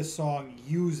wrote this song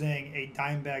using a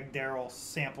Dimebag Darrell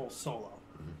sample solo.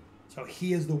 So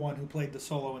he is the one who played the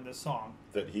solo in this song.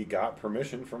 that he got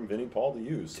permission from Vinnie Paul to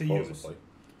use, To use. supposedly.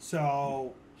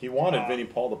 So He wanted Vinnie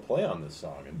Paul to play on this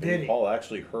song, and Did Vinnie he? Paul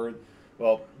actually heard.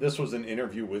 Well, this was an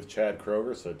interview with Chad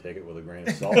Kroeger, so take it with a grain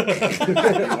of salt. If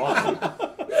you want.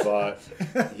 But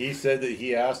he said that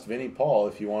he asked Vinnie Paul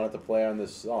if he wanted to play on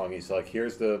this song. He's like,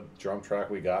 "Here's the drum track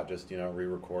we got. Just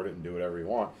re-record it and do whatever you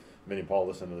want." Vinnie Paul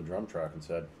listened to the drum track and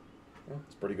said,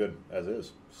 "It's pretty good as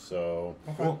is." So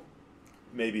okay.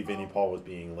 maybe Vinnie Paul was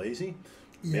being lazy.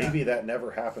 Yeah. Maybe that never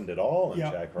happened at all. And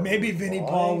Yeah, Chad Kroeger maybe was Vinnie lying.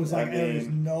 Paul was like, I "There is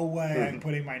mean, no way I'm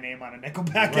putting my name on a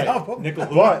Nickelback Right. album." Nickel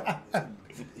who? But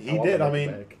he love did. the I mean,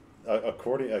 Nickelback. Well,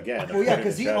 according yeah, according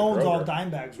because to he Chad owns all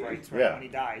Kroeger, Dimebag's rights right Yeah. when he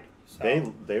died.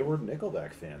 So. They were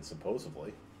Nickelback fans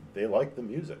supposedly. They liked the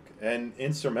music, and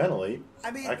instrumentally, I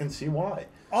mean, I can see why.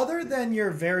 other than your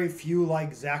very few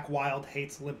like Zakk Wylde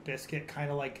hates Limp Bizkit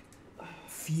kind of like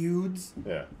feuds,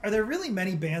 Yeah, are there really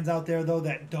many bands out there though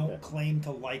that don't Yeah. claim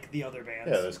to like the other bands?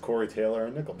 yeah. There's Corey Taylor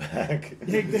and Nickelback.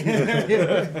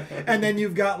 And then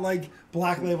you've got like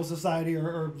Black Label Society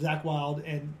or Zakk Wylde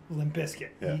and Limp Bizkit.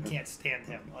 Yeah. You can't stand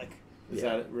him. Like Is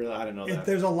that really? I didn't know if that.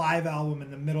 there's a live album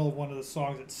in the middle of one of the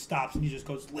songs, it stops and he just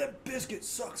goes, "Limp Bizkit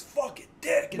sucks fucking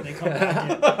dick," and they come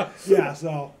back in. Yeah,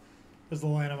 so there's a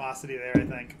little animosity there, I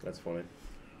think. That's funny.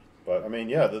 But I mean,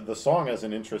 yeah, the song has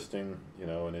an interesting,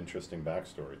 an interesting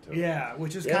backstory to it. Yeah,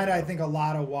 which is Yeah. kind of, I think, a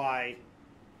lot of why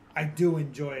I do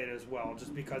enjoy it as well,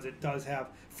 just because it does have,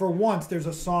 for once, there's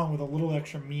a song with a little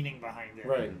extra meaning behind it.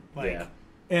 Right. Like, Yeah.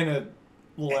 And a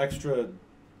little extra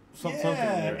something in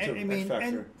there and, too. I mean, X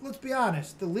and factor. let's be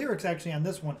honest, the lyrics actually on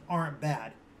this one aren't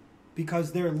bad,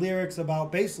 because they're lyrics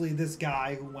about basically this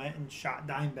guy who went and shot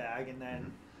Dimebag, and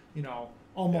then,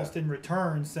 almost in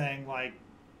return saying like,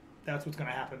 that's what's going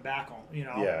to happen back on,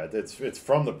 Yeah, it's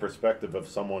from the perspective of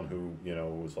someone who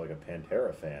was like a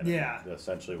Pantera fan. Yeah. and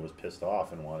essentially was pissed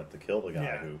off and wanted to kill the guy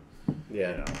Yeah. who.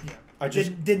 Yeah. Yeah. I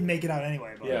just Didn't make it out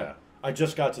anyway. But yeah. I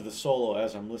just got to the solo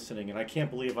as I'm listening, and I can't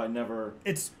believe I never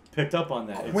It's picked up on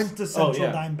that. It's- quintessential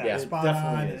Dimebag, Yeah, it spot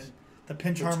definitely on, is. and the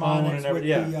pinch The tone and harmonics with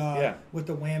everything. the Yeah. with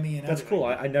the whammy and That's everything. cool.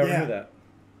 I never Yeah. knew that.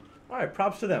 All right,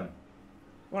 props to them.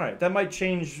 All right, that might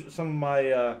change some of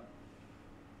my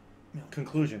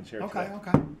conclusions here. Okay, today.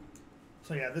 okay.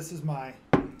 So yeah, this is my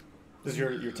This is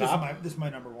your this is top? my this is my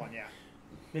number one. Yeah,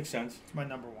 Makes sense. it's my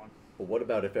number one. But what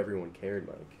about if everyone cared,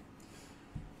 Mike?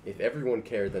 If everyone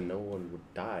cared, then no one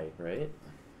would die, right?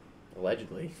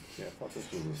 Allegedly. Yeah, I thought this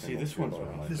was a See, single this one's single,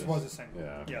 wrong. like This was a single.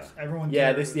 Yeah. Yes, everyone.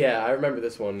 Yeah, cares. I remember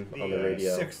this one on the The,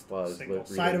 radio. sixth while I was single.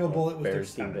 reading Side of a Bullet was their Bears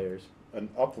Team seventh. Bears. An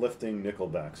uplifting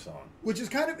Nickelback song. Which is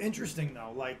kind of interesting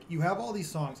though. Like you have all these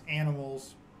songs,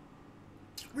 Animals.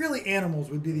 Really, Animals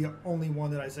would be the only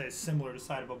one that I say is similar to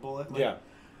Side of a Bullet. Like, Yeah.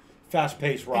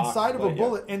 Fast-paced rock. And Side of a but yeah.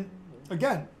 Bullet, and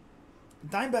again,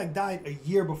 Dimebag died a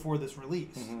year before this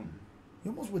release. Mhm. You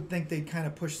almost would think they'd kind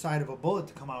of push Side of a Bullet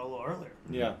to come out a little earlier.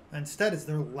 Yeah. Instead, it's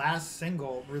their last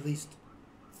single released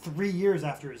 3 years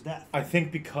after his death. I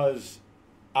think because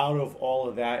out of all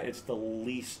of that, it's the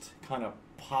least kind of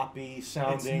poppy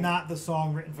sounding. It's not the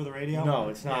song written for the radio. No,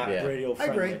 it's not Yeah. radio I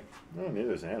friendly. agree. Well,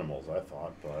 neither is Animals, I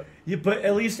thought, but Yeah, but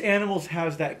at least Animals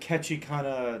has that catchy kind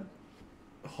of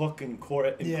hook and,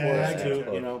 chorus Yeah, I too,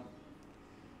 gotcha. you know.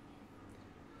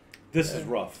 This is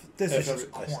rough. This is just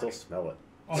I corny. still smell it.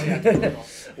 Oh yeah, totally.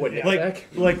 What, Yeah. Nickelback?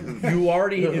 Like you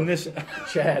already in this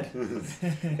Chad.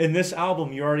 in this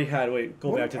album you already had go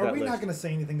What- back to are that we list. not going to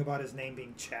say anything about his name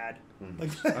being Chad? Like,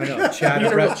 I know Chad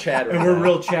You're and a real Brad, Chad right and we're now.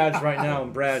 real Chads right now,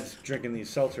 and Brad's drinking these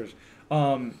seltzers.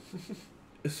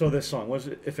 So this song was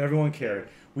 "If Everyone Cared."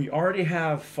 We already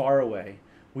have "Far Away."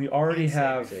 We already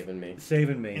have Saving Me.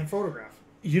 Saving Me. And Photograph.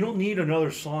 You don't need another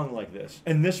song like this.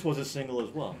 And this was a single as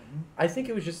well. I think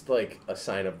it was just like a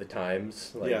sign of the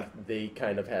times. Like they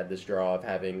kind of had this draw of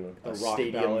having a rock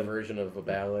stadium ballad. version of a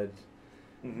ballad,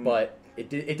 but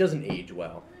it doesn't age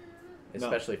well,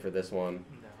 especially for this one.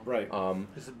 No. Right.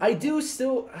 I do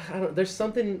still. I don't. There's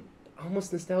something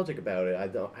almost nostalgic about it.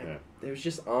 It was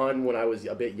just on when I was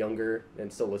a bit younger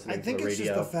and still listening I think to the it's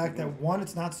radio. just the fact that one,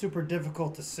 it's not super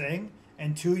difficult to sing,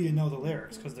 and two, you know the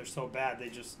lyrics because they're so bad they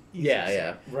just easy to sing.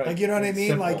 Yeah. Right. Like, you know what I mean?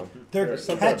 Simple. Like, they're There's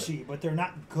something- catchy, but they're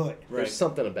not good. Right. There's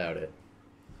something about it.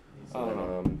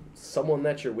 Someone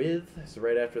That You're With is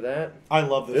right after that. I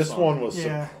love this This song. one was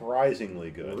Yeah.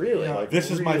 surprisingly good. Really? Yeah. Like,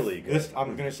 This is really my. good. This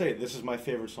I'm gonna say this is my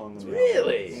favorite song. In the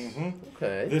Really? Mm-hmm.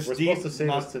 Okay. This We're deep, supposed to save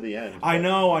not- this to the end. I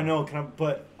know.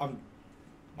 But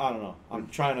I don't know. I'm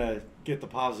trying to get the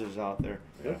positives out there.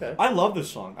 Okay. I love this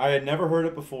song. I had never heard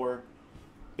it before.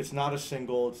 It's not a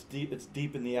single. It's deep. It's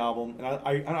deep in the album, and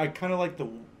I kind of like the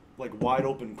wide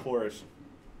open chorus,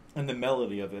 and the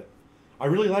melody of it. I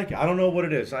really like it. I don't know what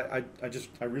it is. I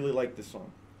really like this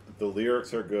song. The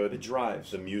lyrics are good. It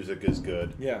drives. The music is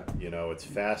good. Yeah. You know, it's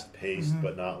fast paced,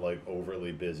 but not like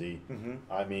overly busy. Mm-hmm.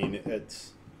 I mean,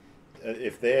 it's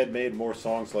if they had made more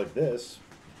songs like this,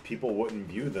 people wouldn't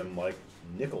view them like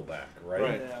Nickelback, right?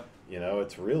 Right. Yeah. You know,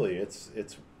 it's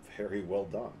very well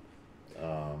done.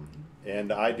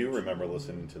 And I do remember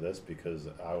listening to this because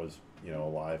I was,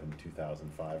 alive in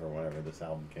 2005 or whenever this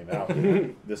album came out.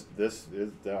 This is,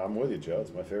 I'm with you, Joe.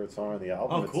 It's my favorite song on the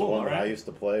album. Oh, It's cool. the one All that I right. used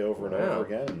to play over and Wow. over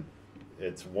again.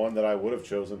 It's one that I would have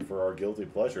chosen for our guilty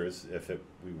pleasures if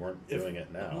we weren't doing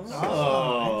it now.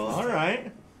 Oh, all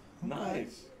right.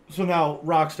 Nice. So now,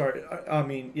 Rockstar.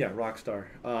 Rockstar.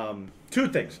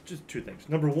 Just two things.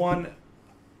 Number one,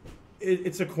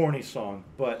 it's a corny song,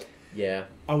 but Yeah.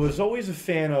 I was always a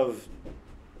fan of.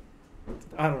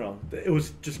 I don't know. It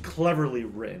was just cleverly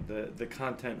written. The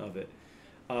content of it,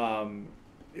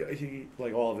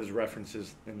 like all of his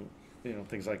references and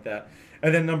things like that.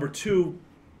 And then number two,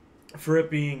 for it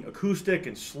being acoustic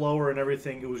and slower and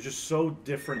everything, it was just so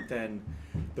different than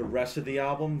the rest of the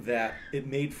album that it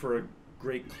made for a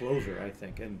great closer, I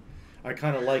think. And I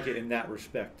kind of like it in that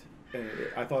respect. And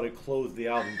I thought it closed the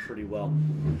album pretty well.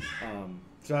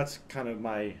 So that's kind of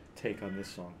my take on this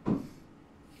song.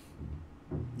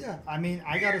 Yeah, I mean,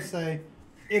 I gotta say,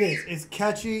 it is. It's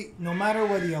catchy. No matter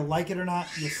whether you like it or not,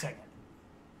 you sing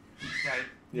it. Right?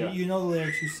 Yeah. You know the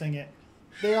lyrics, you sing it.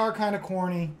 They are kind of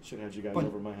corny. Should have had you guys But-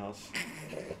 over at my house.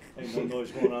 Ain't no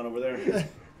noise going on over there.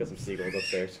 Got some seagulls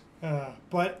upstairs.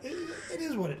 But it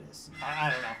is what it is.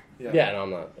 I don't know. Yeah, no, I'm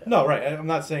not. Yeah. No, right. I'm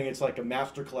not saying it's like a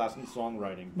masterclass in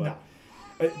songwriting, but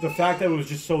No. the fact that it was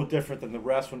just so different than the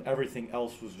rest when everything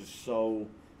else was just so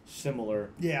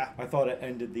similar, Yeah. I thought it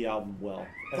ended the album well.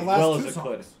 The As last well two as it songs.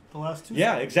 could. The last two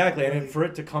Yeah, songs exactly. And really- then for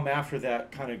it to come after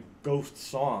that kind of ghost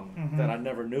song Mhm. that I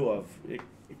never knew of, it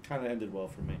kind of ended well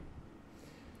for me.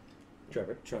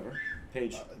 Trevor.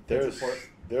 Paige. There's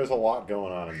a lot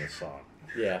going on in this song.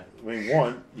 Yeah. I mean,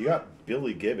 one, you got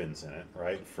Billy Gibbons in it,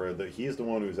 right? He's the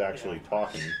one who's actually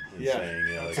talking and Yeah.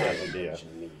 saying, like, that idea,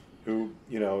 who,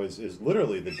 is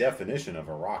literally the definition of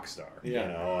a rock star.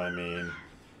 Yeah. I mean,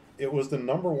 it was the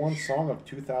 #1 song of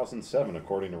 2007,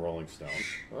 according to Rolling Stone.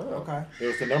 Oh. Okay. It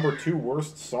was the #2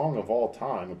 worst song of all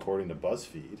time, according to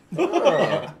BuzzFeed.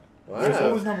 Oh. What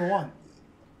Wow. was number one?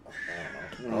 I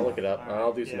don't know. I'll look it up.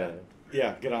 I'll do some Yeah. editing.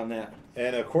 Yeah, get on that.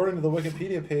 And according to the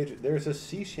Wikipedia page, there's a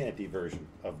sea shanty version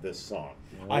of this song.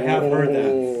 I have heard that.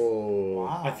 Oh.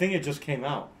 Wow. I think it just came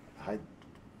out. don't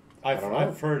know.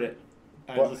 I've heard it.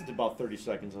 I But- listened to about 30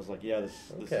 seconds. I was like, yeah,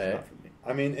 this Okay. is not for me.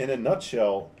 I mean, in a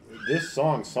nutshell, this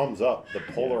song sums up the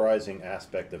polarizing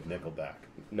aspect of Nickelback.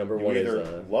 Number You one is.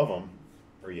 either love them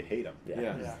or you hate them.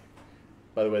 Yeah. Yeah.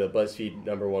 By the way, the BuzzFeed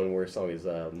 #1 worst song is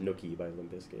Nookie by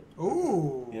Limp Bizkit.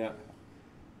 Ooh. Yeah.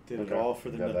 Did Okay. it all for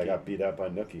the I nookie. got beat out by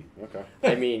Nookie. Okay.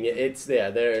 I mean, it's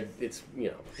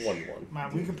 1-1.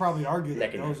 Man, we could probably argue that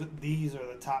Neck and these are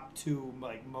the top two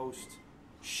most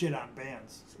shit on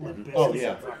bands. Limp Bizkit Oh, and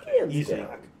yeah. fucking Hands Easy.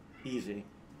 down. Easy.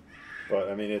 But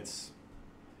I mean,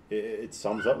 it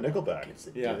sums up Nickelback.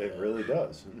 Yeah. It really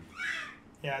does.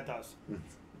 Yeah, it does.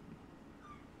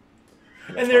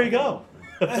 And there you go.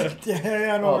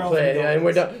 Yeah, I know where Oh, else play we it, go and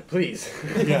with we're this. done. Please.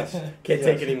 Yes. Can't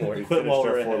take any more. We Quit finished while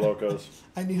our we're Four ahead. Locos.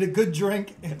 I need a good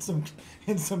drink and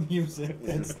some music.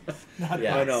 That's not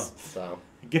Yeah, I know. So,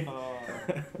 Get-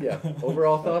 yeah.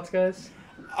 Overall thoughts, guys?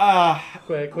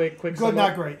 Quick. Good, sum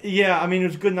not up. great. Yeah, I mean, it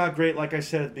was good, not great. Like I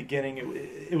said at the beginning,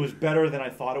 it was better than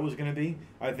I thought it was going to be.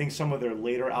 I think some of their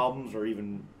later albums are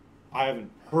even, I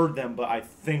haven't heard them, but I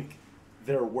think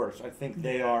they're worse. I think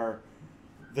they are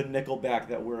the Nickelback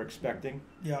that we're expecting.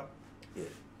 Yep.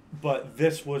 But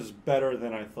this was better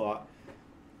than I thought.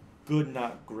 Good,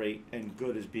 not great, and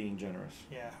good is being generous.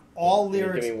 Yeah. All Give me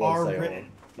lyrics one are second.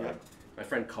 written. Yeah. My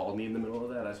friend called me in the middle of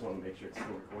that. I just want to make sure it's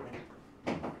still recording.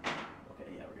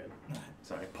 Okay, yeah, we're good.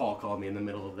 Sorry, Paul called me in the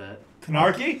middle of that.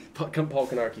 Kanarki? Paul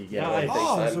Kanarki, yeah. Nice.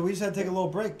 Oh, so we just had to take a little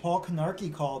break. Paul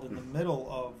Kanarki called in the middle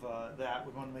of that.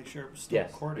 We want to make sure it was still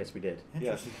recording. Yes, we did.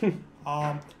 Yes.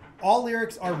 All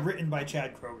lyrics are written by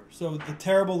Chad Kroeger. So the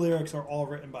terrible lyrics are all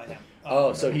written by him.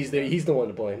 Oh, so he's the one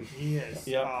to blame. He is.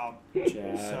 Yep.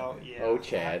 Chad. So yeah. Oh,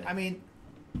 Chad. I mean,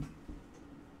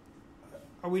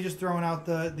 are we just throwing out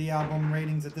the album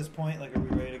ratings at this point? Like, are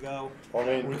we ready to go? I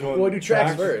mean, We're doing We'll do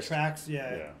tracks first. Tracks,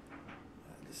 yeah. yeah.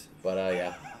 But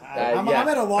yeah. I'm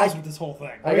at a loss with this whole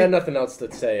thing. I got nothing else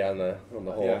to say on the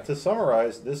whole. Yeah. To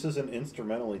summarize, this is an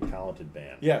instrumentally talented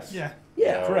band. Yes. Yeah.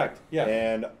 Yeah. You know? Correct. Yeah.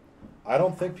 And I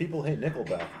don't think people hate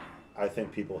Nickelback. I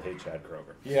think people hate Chad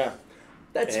Kroeger. Yeah.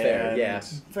 That's fair. And-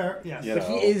 Yes. Fair, yes. Yeah. But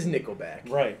he is Nickelback.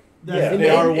 Right. Yeah. They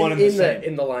are one and the same.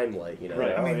 In the limelight, you know.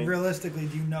 Right. I mean, I mean- realistically,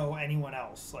 do you know anyone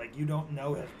else? Like, you don't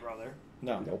know his brother.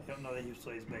 No. Nope. You don't know that he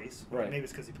plays bass. Right. Maybe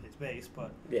it's because he plays bass,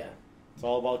 but Yeah. It's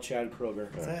all about Chad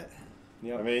Kroeger. that's it.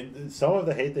 Yep. I mean, some of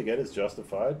the hate they get is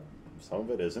justified. Some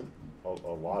of it isn't. A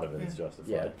lot of it is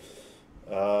justified.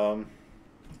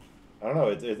 I don't know.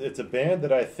 It's a band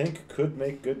that I think could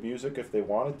make good music if they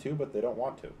wanted to, but they don't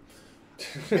want to.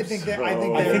 I think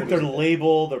I think their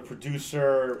label, their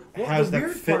producer has the them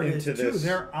weird fit part is, into too, this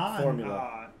they're on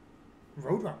formula.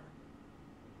 Roadrunner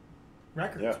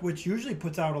Records, Yeah. which usually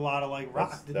puts out a lot of like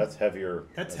rock. That's heavier.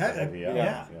 That's a heavy, album.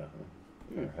 yeah.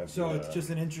 Heavy, So it's just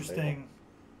an label. interesting.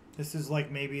 This is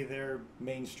like maybe their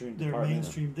mainstream department.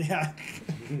 mainstream. Yeah,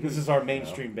 This is our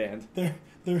mainstream band.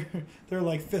 they're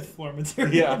like fifth floor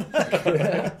material.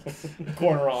 Yeah.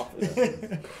 Corner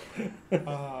office.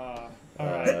 All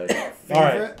right. Favorite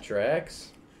All right.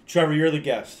 Tracks. Trevor, you're the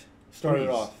guest. Start it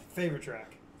Please. off. favorite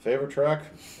track. Favorite track?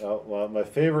 Well, my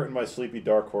favorite and my sleepy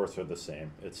dark horse are the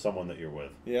same. It's Someone That You're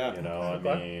With. Yeah. You know, Okay.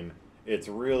 I mean, it's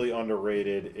really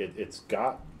underrated. It's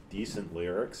got decent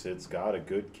lyrics. It's got a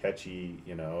good, catchy,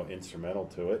 instrumental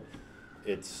to it.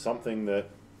 It's something that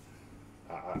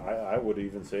I would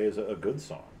even say is a good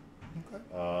song.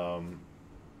 Okay.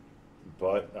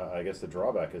 But I guess the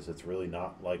drawback is it's really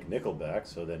not like Nickelback,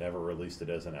 so they never released it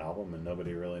as an album, and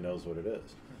nobody really knows what it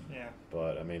is. Yeah.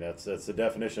 But I mean, that's the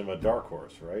definition of a dark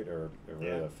horse, right? Or really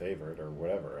Yeah. a favorite or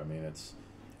whatever. I mean,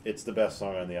 it's the best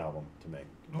song on the album to me,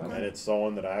 Okay. and it's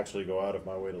someone that I actually go out of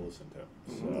my way to listen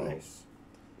to. So Nice.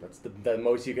 That's the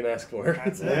most you can ask for.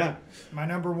 That's it. Yeah. My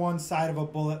number one side of a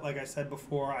bullet, like I said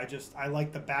before, I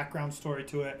like the background story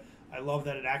to it. I love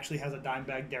that it actually has a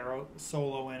Dimebag Darrell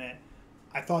solo in it.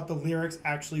 I thought the lyrics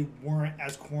actually weren't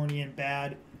as corny and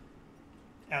bad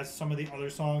as some of the other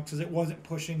songs because it wasn't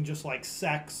pushing just like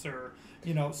sex or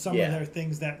some Yeah. of their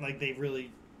things that like they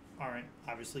really aren't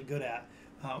obviously good at.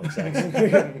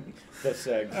 The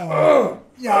seg.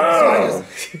 Yeah, so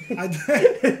I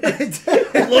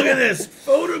Look at this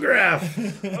photograph.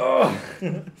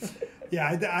 Yeah,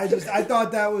 I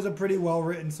thought that was a pretty well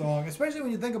written song, especially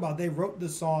when you think about they wrote the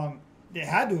song. They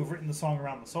had to have written the song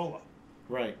around the solo,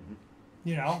 Right.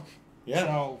 Yeah. Yeah.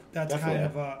 So that's Definitely.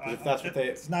 kind of If that's what they,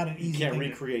 it's not an you easy. can't thing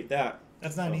recreate that.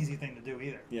 That's not an So. easy thing to do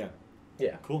either. Yeah.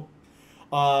 Yeah. Cool.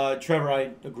 Trevor,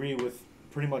 I agree with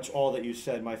pretty much all that you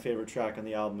said. My favorite track on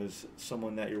the album is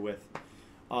Someone That You're With.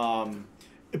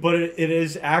 But it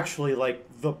is actually like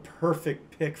the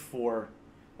perfect pick for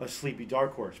a sleepy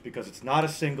dark horse because it's not a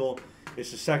single.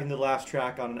 It's the second to last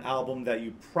track on an album that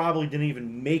you probably didn't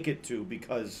even make it to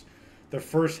because the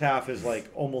first half is like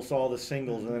almost all the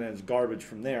singles and then it's garbage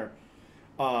from there.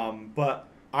 But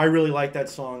I really like that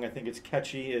song. I think it's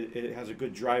catchy. It has a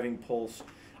good driving pulse.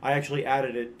 I actually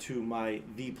added it to my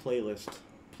The playlist.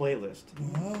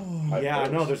 Oh. Yeah, I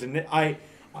know.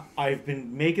 I've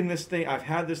been making this thing. I've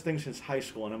had this thing since high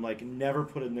school, and I'm like, never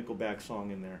put a Nickelback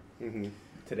song in there. Mm-hmm.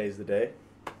 Today's the day.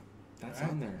 That's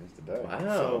on there. it's the day. Wow.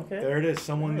 So okay. there it is.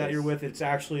 Someone That Nice. You're With. It's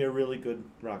actually a really good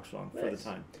rock song for the Nice.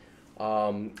 time.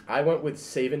 I went with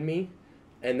Savin' Me,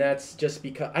 and that's just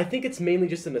because I think it's mainly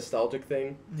just a nostalgic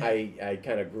thing. Yeah. I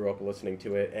kind of grew up listening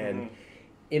to it, and Mhm.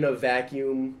 in a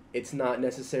vacuum, it's not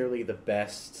necessarily the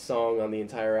best song on the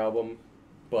entire album,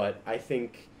 but I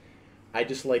think I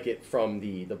just like it from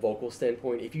the vocal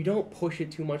standpoint. If you don't push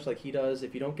it too much like he does,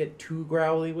 if you don't get too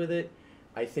growly with it,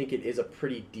 I think it is a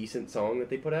pretty decent song that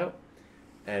they put out,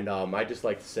 and I just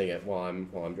like to sing it while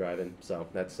I'm driving. So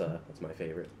that's my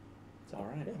favorite. So, All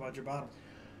right. How about your bottom?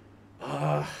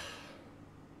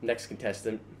 next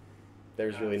contestant.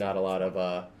 There's really not a lot of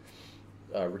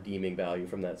redeeming value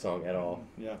from that song at all.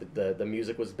 Yeah. The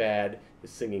music was bad. The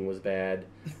singing was bad.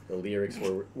 The lyrics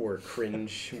were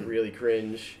cringe, really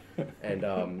cringe.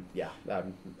 And yeah,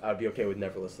 I'd be okay with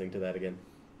never listening to that again.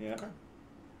 Yeah. Okay.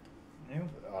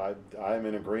 I'm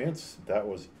in agreement. That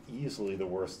was easily the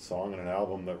worst song in an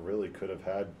album that really could have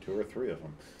had 2 or 3 of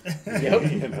them.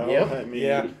 Yep. You know? Yep. I mean,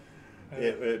 Yeah.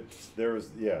 there was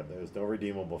no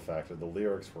redeemable factor. The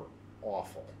lyrics were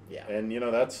awful. Yeah. And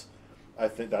I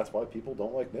think that's why people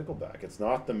don't like Nickelback. It's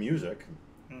not the music.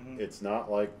 Mm-hmm. It's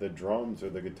not like the drums or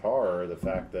the guitar or the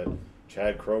fact that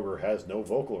Chad Kroeger has no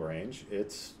vocal range.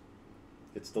 It's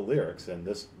the lyrics, and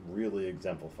this really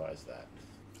exemplifies that.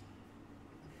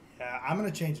 Yeah, I'm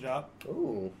gonna change it up.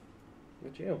 Ooh,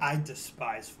 look at you. I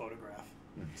despise Photograph.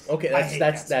 Okay, I hate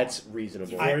that's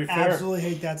reasonable. Very I fair. absolutely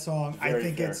hate that song. I Very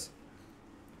think fair. it's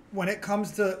when it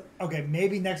comes to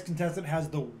maybe Next Contestant has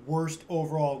the worst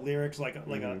overall lyrics, like a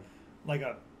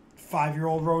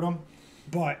 5-year-old wrote them,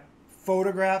 but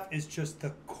Photograph is just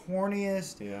the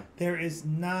corniest. Yeah. There is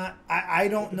not. I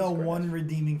don't know correct. one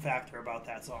redeeming factor about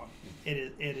that song.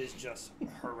 It is just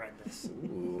horrendous.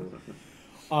 Ooh.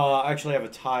 I actually have a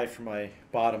tie for my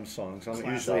bottom songs. I don't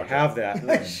Classic. usually have that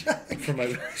for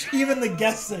my. Even the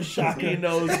guest says shocker. He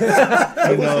knows. He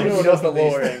knows the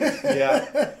lore.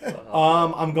 Yeah.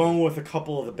 I'm going with a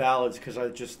couple of the ballads because I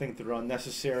just think they're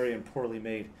unnecessary and poorly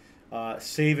made.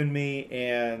 Saving Me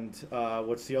and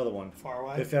what's the other one? Far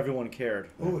Away. If Everyone Cared.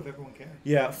 Ooh, if everyone cares.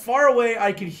 Yeah, Far Away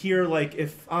I could hear, like,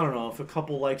 if a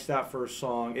couple likes that for a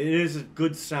song. It is a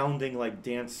good sounding, like,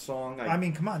 dance song. I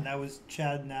mean, come on, that was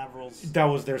Chad Navral's. that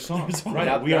was their song. Their song. Right.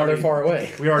 Now they're far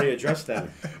away. We already addressed that.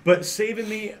 But Saving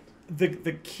Me, the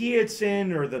key it's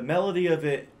in or the melody of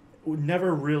it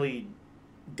never really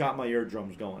got my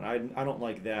eardrums going. I don't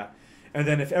like that. And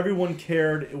then If Everyone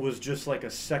Cared, it was just like a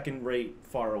second-rate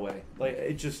Far Away. Like,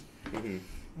 it just... Mm-hmm.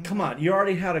 Come on, you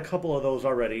already had a couple of those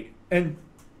already. And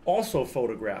also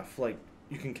Photograph. Like,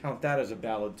 you can count that as a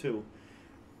ballad, too.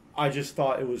 I just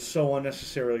thought it was so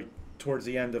unnecessary towards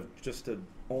the end of just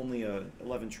only a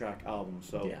 11-track album.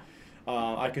 So Yeah.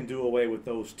 I can do away with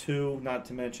those 2, not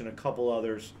to mention a couple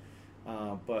others.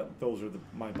 But those are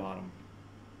my bottom.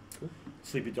 Cool.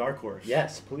 Sleepy Dark Horse.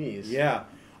 Yes, please. Yeah.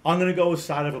 I'm gonna go with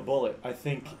Side of a Bullet. I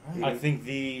think Alright.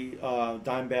 the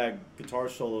Dimebag guitar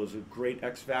solo is a great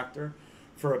X factor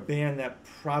for a band that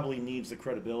probably needs the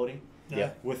credibility.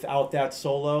 Yeah. Without that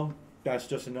solo, that's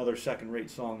just another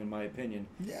second-rate song in my opinion.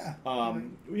 Yeah.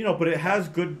 But it has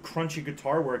good crunchy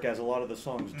guitar work as a lot of the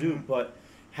songs do. But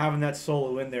having that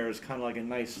solo in there is kind of like a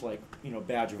nice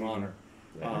badge of honor.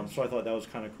 Yeah. So I thought that was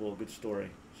kind of cool. Good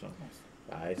story. So.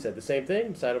 I said the same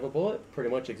thing. Side of a Bullet, pretty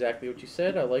much exactly what you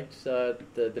said. I liked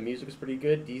the music was pretty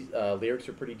good. Lyrics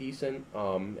are pretty decent.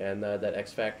 And that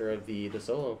X factor of the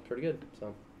solo, pretty good.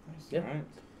 So yeah. All right.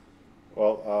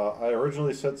 Well, I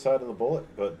originally said Side of the Bullet,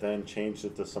 but then changed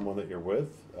it to Someone That You're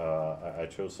With. I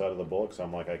chose Side of the Bullet because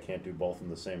I'm like, I can't do both in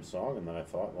the same song, and then I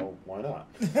thought, well, why not?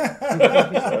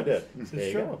 So I did. There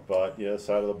you go. But yeah,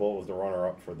 Side of the Bullet was the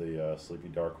runner-up for the Sleepy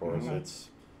Dark Horse. Mhm.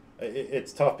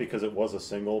 It's tough because it was a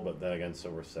single, but then again, so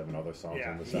were 7 other songs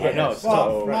Yeah. on the Yeah, side. no, it's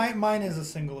Well, tough. mine is a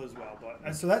single as well.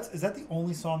 But so is that the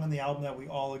only song on the album that we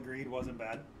all agreed wasn't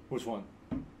bad? Which one?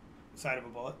 Side of a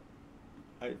Bullet.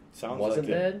 Sounds Wasn't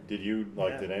like it. bad? Did you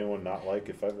like? Yeah. Did anyone not like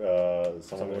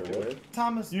Someone That You're With?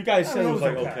 Thomas. You guys I said mean, it was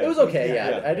like okay. It was okay. Yeah,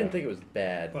 Yeah. I didn't think it was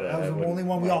bad, But but that was I the wouldn't- only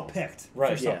one we all picked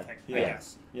Right, for yeah, something, I yeah.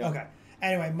 guess. Yeah. Okay.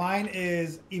 Anyway, mine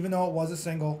is, even though it was a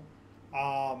single,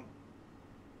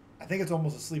 I think it's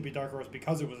almost a Sleepy Dark Horse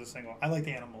because it was a single. I liked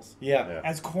Animals. Yeah. Yeah.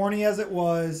 As corny as it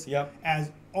was, Yep.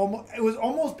 it was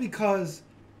almost because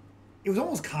it was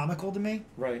almost comical to me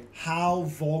Right. how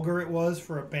vulgar it was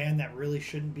for a band that really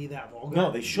shouldn't be that vulgar.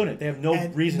 No, they shouldn't. They have no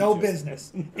And reason no to.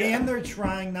 business. And they're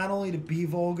trying not only to be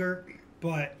vulgar,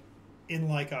 but in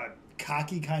like a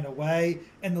cocky kind of way.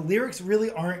 And the lyrics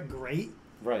really aren't great.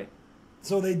 Right.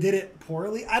 So they did it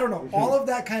poorly. I don't know. All of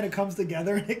that kind of comes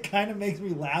together, and it kind of makes me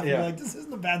laugh. Yeah. I'm like, this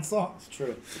isn't a bad song. It's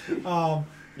true.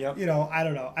 Yep. I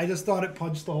don't know. I just thought it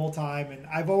punched the whole time, and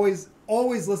I've always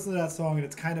listened to that song, and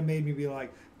it's kind of made me be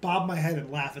like, bob my head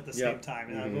and laugh at the same Yep. time.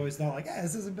 And I've always thought like,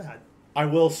 this isn't bad. I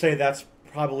will say that's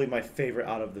probably my favorite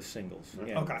out of the singles.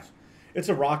 Okay. Animals. It's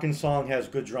a rockin' song, has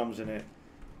good drums in it.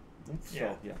 So,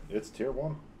 Yeah. yeah. It's tier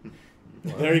 1.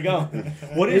 There you go.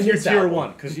 What is In your this tier album.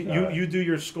 1? Because you do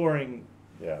your scoring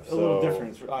Yeah, a little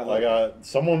different. I like it. got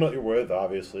Someone That You're With,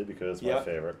 obviously, because it's my Yep.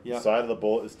 favorite. Yep. Side of the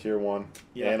Bullet is tier 1.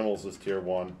 Yep. Animals is tier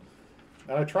 1.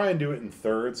 And I try and do it in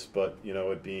thirds, but you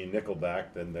know, it being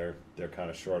Nickelback, then they're kind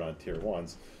of short on tier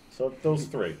ones. So those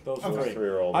three, those three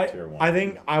are all tier one. I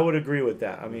think I would agree with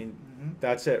that. I mean,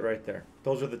 that's it right there.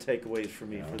 Those are the takeaways for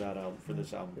me for that album, for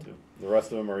this album too. The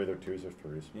rest of them are either 2s or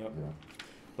 3s. Yep. Yeah.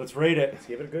 Let's rate it. Let's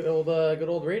give it a good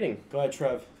old rating. Go ahead,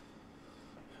 Trev.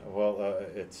 Well,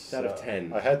 it's out of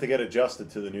 10. I had to get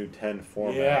adjusted to the new 10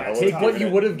 format. Yeah, take what you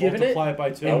would have given it. Multiply it by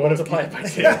 2. And multiply it by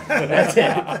 2.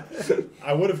 That's it.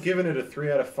 I would have given it a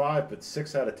 3 out of 5, but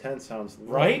 6 out of 10 sounds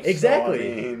low. Right? Exactly.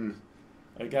 So, I mean,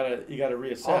 you gotta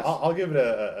reassess. I'll give it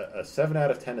a 7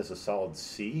 out of 10 as a solid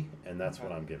C, and that's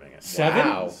what I'm giving it. 7?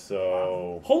 Wow.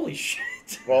 So Holy shit!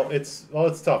 well, it's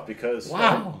tough because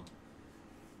Wow.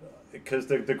 Because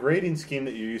the grading scheme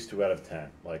that you're used to out of 10,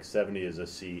 like 70 is a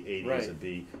C, 80 is a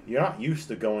B, you're not used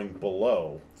to going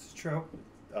below It's true.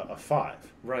 a 5.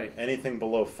 Right. Anything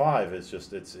below 5 is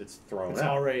just it's thrown It's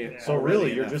out. already. So already really,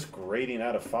 you're enough. just grading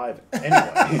out of 5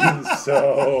 anyway.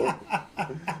 So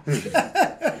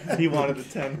He wanted the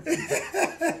 10.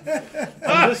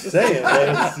 I'm just saying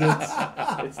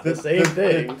that It's the same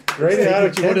thing. grading out of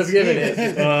What you would 10 have given it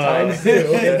scheme times 2.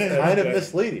 is kind of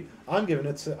misleading. I'm giving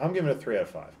it a 3 out of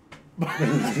 5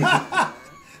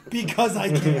 Because I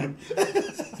can.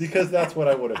 because that's what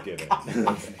I would have given.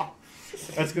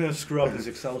 That's gonna screw up his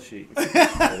Excel sheet.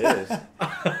 It is.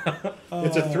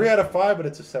 It's a 3 out of 5, but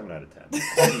it's a 7 out of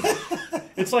 10.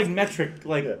 It's like metric,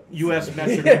 like Yeah. U.S.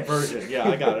 metric conversion. Yeah,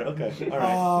 I got it. Okay, all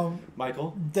right.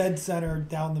 Michael. Dead center,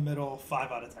 down the middle,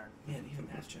 5 out of 10. Man, even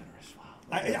that's generous. Wow.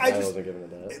 I just wasn't giving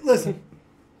it that. listen.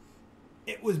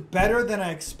 It was better than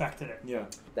I expected it. Yeah.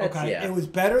 That's, Okay, yeah. it was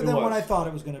better than was. what I thought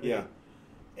it was going to be. Yeah.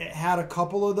 It had a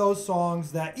couple of those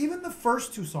songs that even the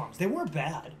first 2 songs, they weren't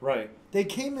bad. Right. They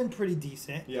came in pretty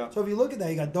decent. Yeah. So if you look at that,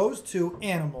 you got those 2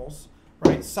 Animals,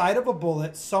 right? Side of a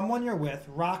Bullet, Someone You're With,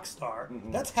 Rockstar.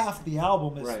 Mhm. That's half the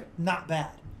album is Right. not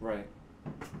bad. Right.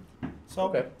 So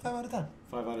Okay. 5 out of 10.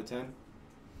 5 out of 10.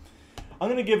 I'm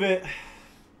gonna give it.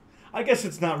 I guess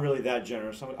it's not really that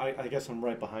generous. I guess I'm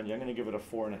right behind you. I'm gonna give it a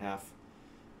 4.5.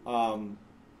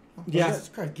 Yeah. Jesus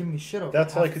Christ, giving me shit over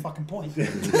That's half like the fucking point.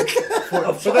 But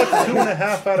that's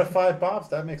 2.5 out of 5 Bobs.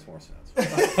 That makes more sense.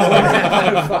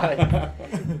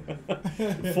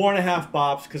 4.5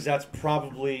 bops, because that's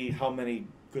probably how many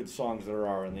good songs there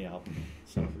are in the album.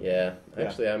 So Yeah,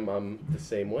 actually, I'm the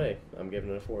same way. I'm giving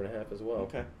it a 4.5 as well.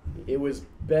 okay. It was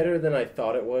better than I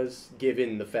thought it was,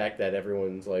 given the fact that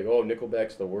everyone's like, "Oh,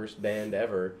 Nickelback's the worst band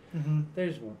ever." Mm-hmm.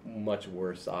 There's much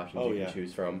worse options Oh, you yeah. can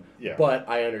choose from. Yeah. But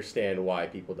I understand why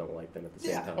people don't like them at the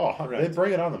same Yeah. time. Oh, Right. they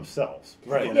bring it on themselves.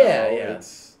 Right. You Yeah, know, yeah.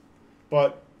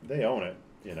 But they own it,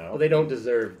 you know. Well, they don't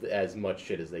deserve as much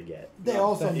shit as they get. They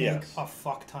also make yes. a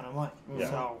fuck ton of money. Yeah.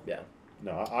 So Yeah.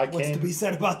 No, I what's to came. be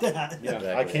said about that? Yeah.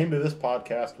 Exactly. I came to this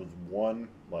podcast with one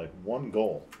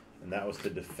goal, and that was to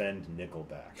defend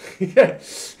Nickelback.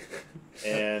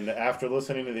 And after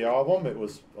listening to the album, it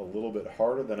was a little bit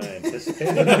harder than I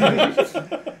anticipated.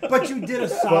 But you did a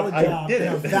solid I job did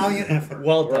and a it. valiant effort.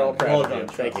 Well We're all done. proud Well of you. done.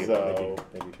 Thank you. So-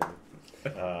 Thank you,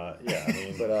 Trevor. Yeah, I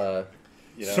mean, But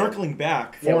you know, Circling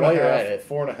back, Yeah, while you're at it.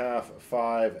 4.5,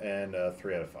 5, and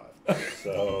 3 out of 5.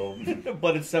 So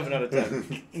but it's 7 out of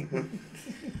 10.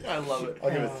 I love it. I'll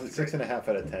give it 6.5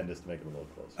 out of 10 just to make it a little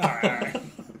closer. All right.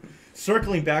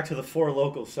 Circling back to the Four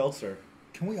Loko Seltzer.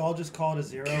 Can we all just call it a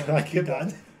 0 I and be give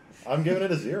done? I'm giving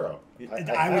it a 0.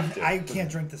 I can't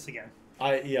drink this again.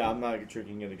 I'm not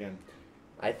drinking it again.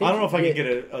 I think I don't know if I can get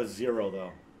a 0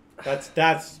 though.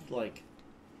 That's like,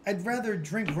 I'd rather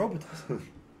drink Robitussin.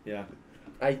 yeah.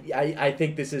 I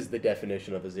think this is the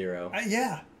definition of a 0.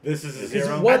 Yeah. This is a Because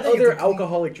 0. what I think it's other a clean-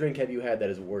 alcoholic drink have you had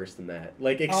that is worse than that?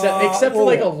 Like except for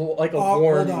like a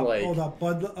warm hold up.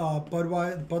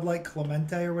 Bud Light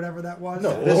Clemente or whatever that was. No,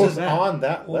 What this was is that? on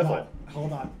that level.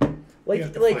 Hold on. like You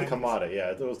have to like find Kamada,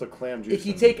 yeah, it was the clam juice. if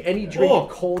you and- take any drink Oh.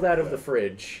 cold out of the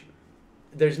fridge,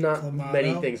 there's not Clamato?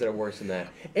 many things that are worse than that.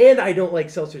 And I don't like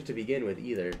seltzers to begin with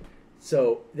either.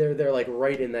 So they're like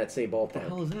right in that same What the ballpark.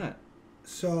 hell is that?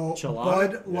 So Chelada?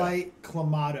 Bud Light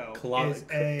Clamato is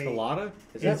a. Colada?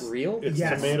 Is that It's- real? It's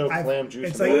Yes, tomato, I've- clam juice,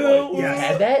 it's and like- Bud Light. You Yes.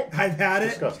 had that? I've had it,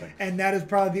 Disgusting. and that is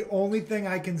probably the only thing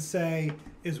I can say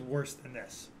is worse than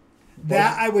this.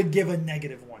 That I would give a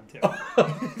 -1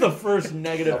 to. The first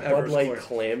negative A ever Bud Light scored.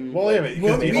 clam. Well, yeah, because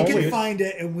We the only can find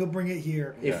it and we'll bring it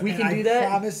here. If we And can I do that,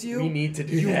 promise you, we need to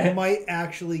do you that. might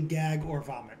actually gag or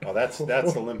vomit. Oh, that's the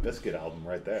Limp Bizkit album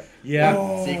right there. Yeah.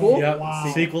 Oh, Sequel? Yep.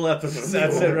 wow. Sequel episode.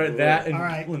 That's it right. That and All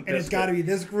right, Limp and it's got to Bizkit. be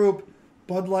this group: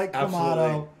 Bud Light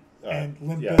Clamato, Absolutely. and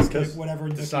Limp yeah, Bizkit, 'cause whatever.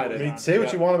 Nicki decided. was I mean, on. say what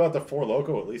Yeah. you want about the Four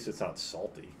Loko, at least it's not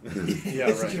salty. Yeah,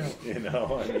 It's right. true. You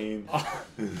know, I mean,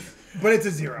 But it's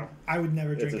a 0. I would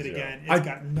never drink a it 0. again. It's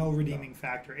got no redeeming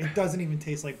factor. It doesn't even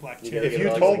taste like black You cherry. if get you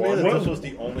it told like me that one. this was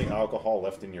the only alcohol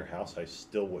left in your house, I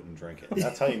still wouldn't drink it.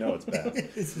 That's how you know it's bad.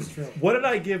 This is true. What did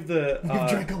I give the You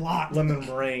drank a lot. lemon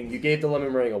meringue? You gave the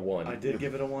lemon meringue a 1. I did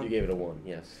give it a 1. You gave it a 1,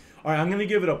 yes. All right, I'm gonna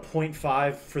give it a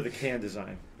 0.5 for the can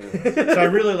design. So I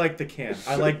really like the can.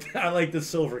 I like the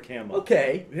silver camo.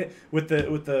 Okay. With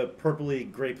the purpley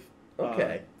grape.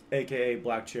 Okay. AKA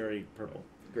black cherry purple.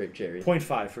 Grape cherry.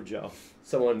 0.5 for Joe.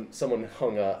 Someone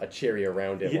hung a cherry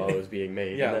around it Yeah. while it was being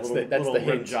made. Yeah, and that's little, the, that's little the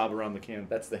rim hint. job around the can.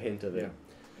 That's the hint of it. Yeah.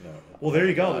 No. Well, there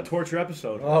you go, God. the torture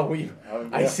episode. Oh,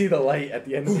 I Yeah. see the light at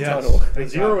the end of the Yes. tunnel. The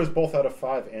 0 is both out of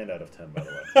 5 and out of 10, by the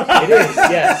way. It is,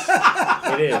 yes.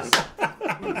 It is.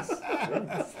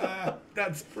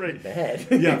 That's great. Bad.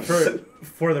 Yeah,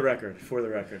 for the record.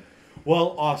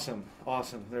 Well, awesome.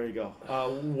 There you go.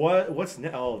 What's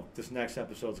next? Oh, this next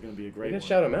episode is going to be a We're great gonna one.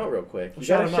 shout them out real quick. You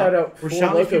Shout gotta 'em shout out. out We're Four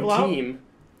shouting these people Loko out? team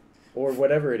or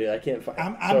whatever it is. I can't find.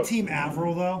 I'm Team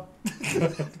Avril, though.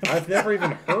 I've never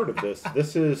even heard of this.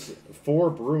 This is Four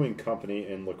Brewing Company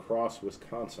in La Crosse,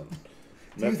 Wisconsin. Do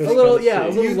you Memphis, think- a little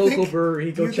Tennessee. local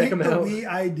brewery. Go check them Do you out. think the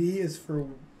ID is for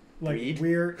like Weed?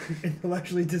 we're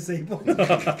intellectually disabled?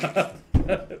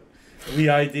 We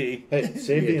ID. Hey,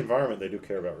 save the Yeah. environment. They do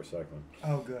care about recycling.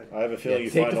 Oh, good. I have a feeling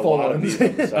you take find the a full lot of ones. these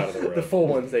on the side of the road. The full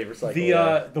ones they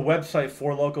recycle. The website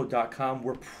forloco.com,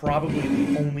 we're probably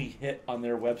the only hit on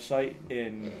their website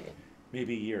in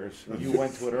maybe years. You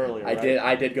went to it earlier, I right? did.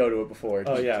 I did go to it before.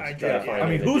 Oh yeah, I did, Try to yeah. find I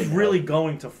mean, it. It who's didn't really help.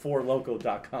 going to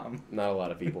forloco.com? Not a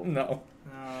lot of people. No.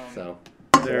 So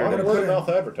A lot They're, of word of mouth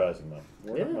advertising,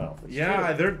 though. Word of Yeah. mouth. It's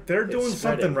yeah, true. they're doing It's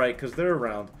something spreading. right because they're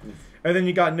around. And then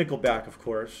you got Nickelback, of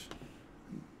course.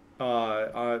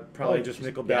 Probably Oh, just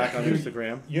Nickelback yeah. on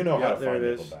Instagram. You know Yeah, how to there find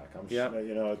it is. Nickelback. I'm Yeah.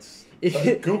 you know, it's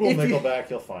If- Google if you- Nickelback,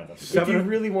 you'll find them. if you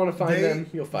really want to find them,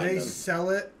 you'll find They them.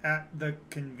 sell it at the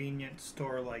convenience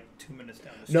store like 2 minutes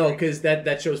down the street. No, because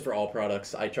that shows for all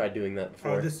products. I tried doing that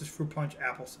before. Oh, this is fruit punch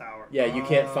apple sour. Yeah, you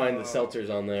can't find the Oh. seltzers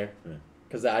on there Yeah.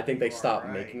 because I think they stopped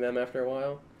Alright. making them after a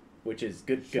while, which is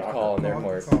good Shocker. call on their Call,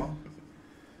 part. call.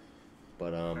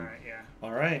 But All right, yeah.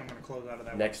 All right. I'm gonna close out of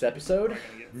that. next one. episode,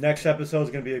 Next episode is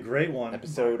going to be a great one.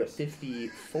 episode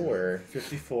 54.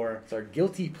 54. It's our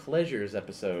guilty pleasures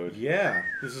episode. Yeah,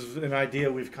 this is an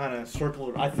idea we've kind of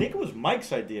circled. I think it was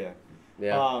Mike's idea.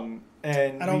 Yeah.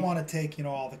 And I don't want to take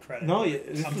all the credit. No, but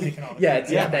this I'm was- taking all the Yeah, credit.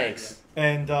 it's, yeah. my Thanks.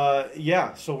 And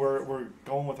so we're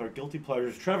going with our guilty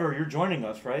pleasures. Trevor, you're joining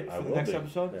us, right, I for the will next be.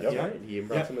 episode? That's Yep. right. He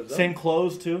brought some of his own. Same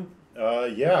clothes too. Yeah,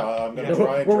 I'm going to Yeah.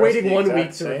 try and We're dress waiting the 1 exact week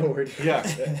to same. record.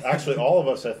 Yeah. Actually, all of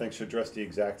us, I think, should dress the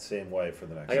exact same way for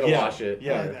the next I gotta Yeah. watch it.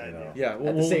 Yeah. I like that you know. idea. Yeah.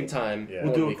 At the same time, Yeah.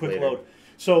 We'll 1 do a week quick later. load.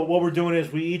 So what we're doing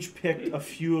is we each picked a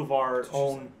few of our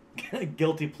own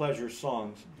guilty pleasure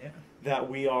songs Yeah. that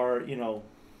we are,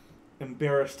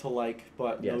 embarrassed to like,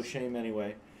 but no Yes. shame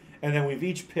anyway. And then we've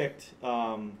each picked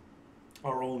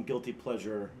our own guilty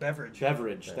pleasure Beverage.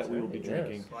 beverage that That's we will be right, yes.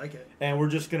 drinking. Like it. And we're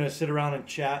just going to sit around and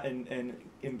chat and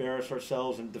embarrass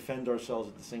ourselves and defend ourselves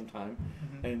at the same time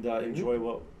Mhm. and enjoy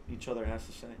what each other has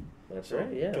to say. That's So,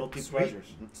 right. Yeah. Guilty Sweet. pleasures.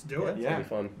 Let's do it. It's Yeah. gonna be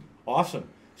fun. Awesome.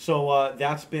 So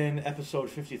that's been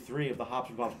episode 53 of the Hops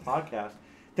and Bops podcast.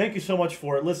 Thank you so much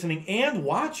for listening and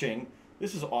watching.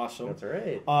 This is awesome. That's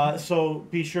right. So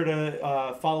be sure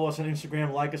to follow us on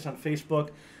Instagram, like us on Facebook.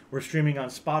 We're streaming on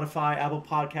Spotify, Apple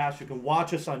Podcasts. You can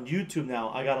watch us on YouTube now.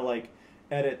 I gotta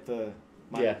edit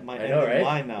my Yeah, I editing know, right?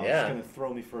 line now. Yeah. It's gonna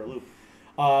throw me for a loop.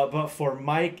 But for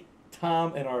Mike,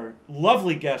 Tom, and our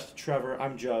lovely guest Trevor,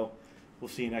 I'm Joe. We'll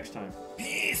see you next time.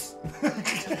 Peace.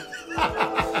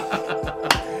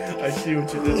 I see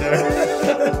what you did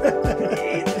there.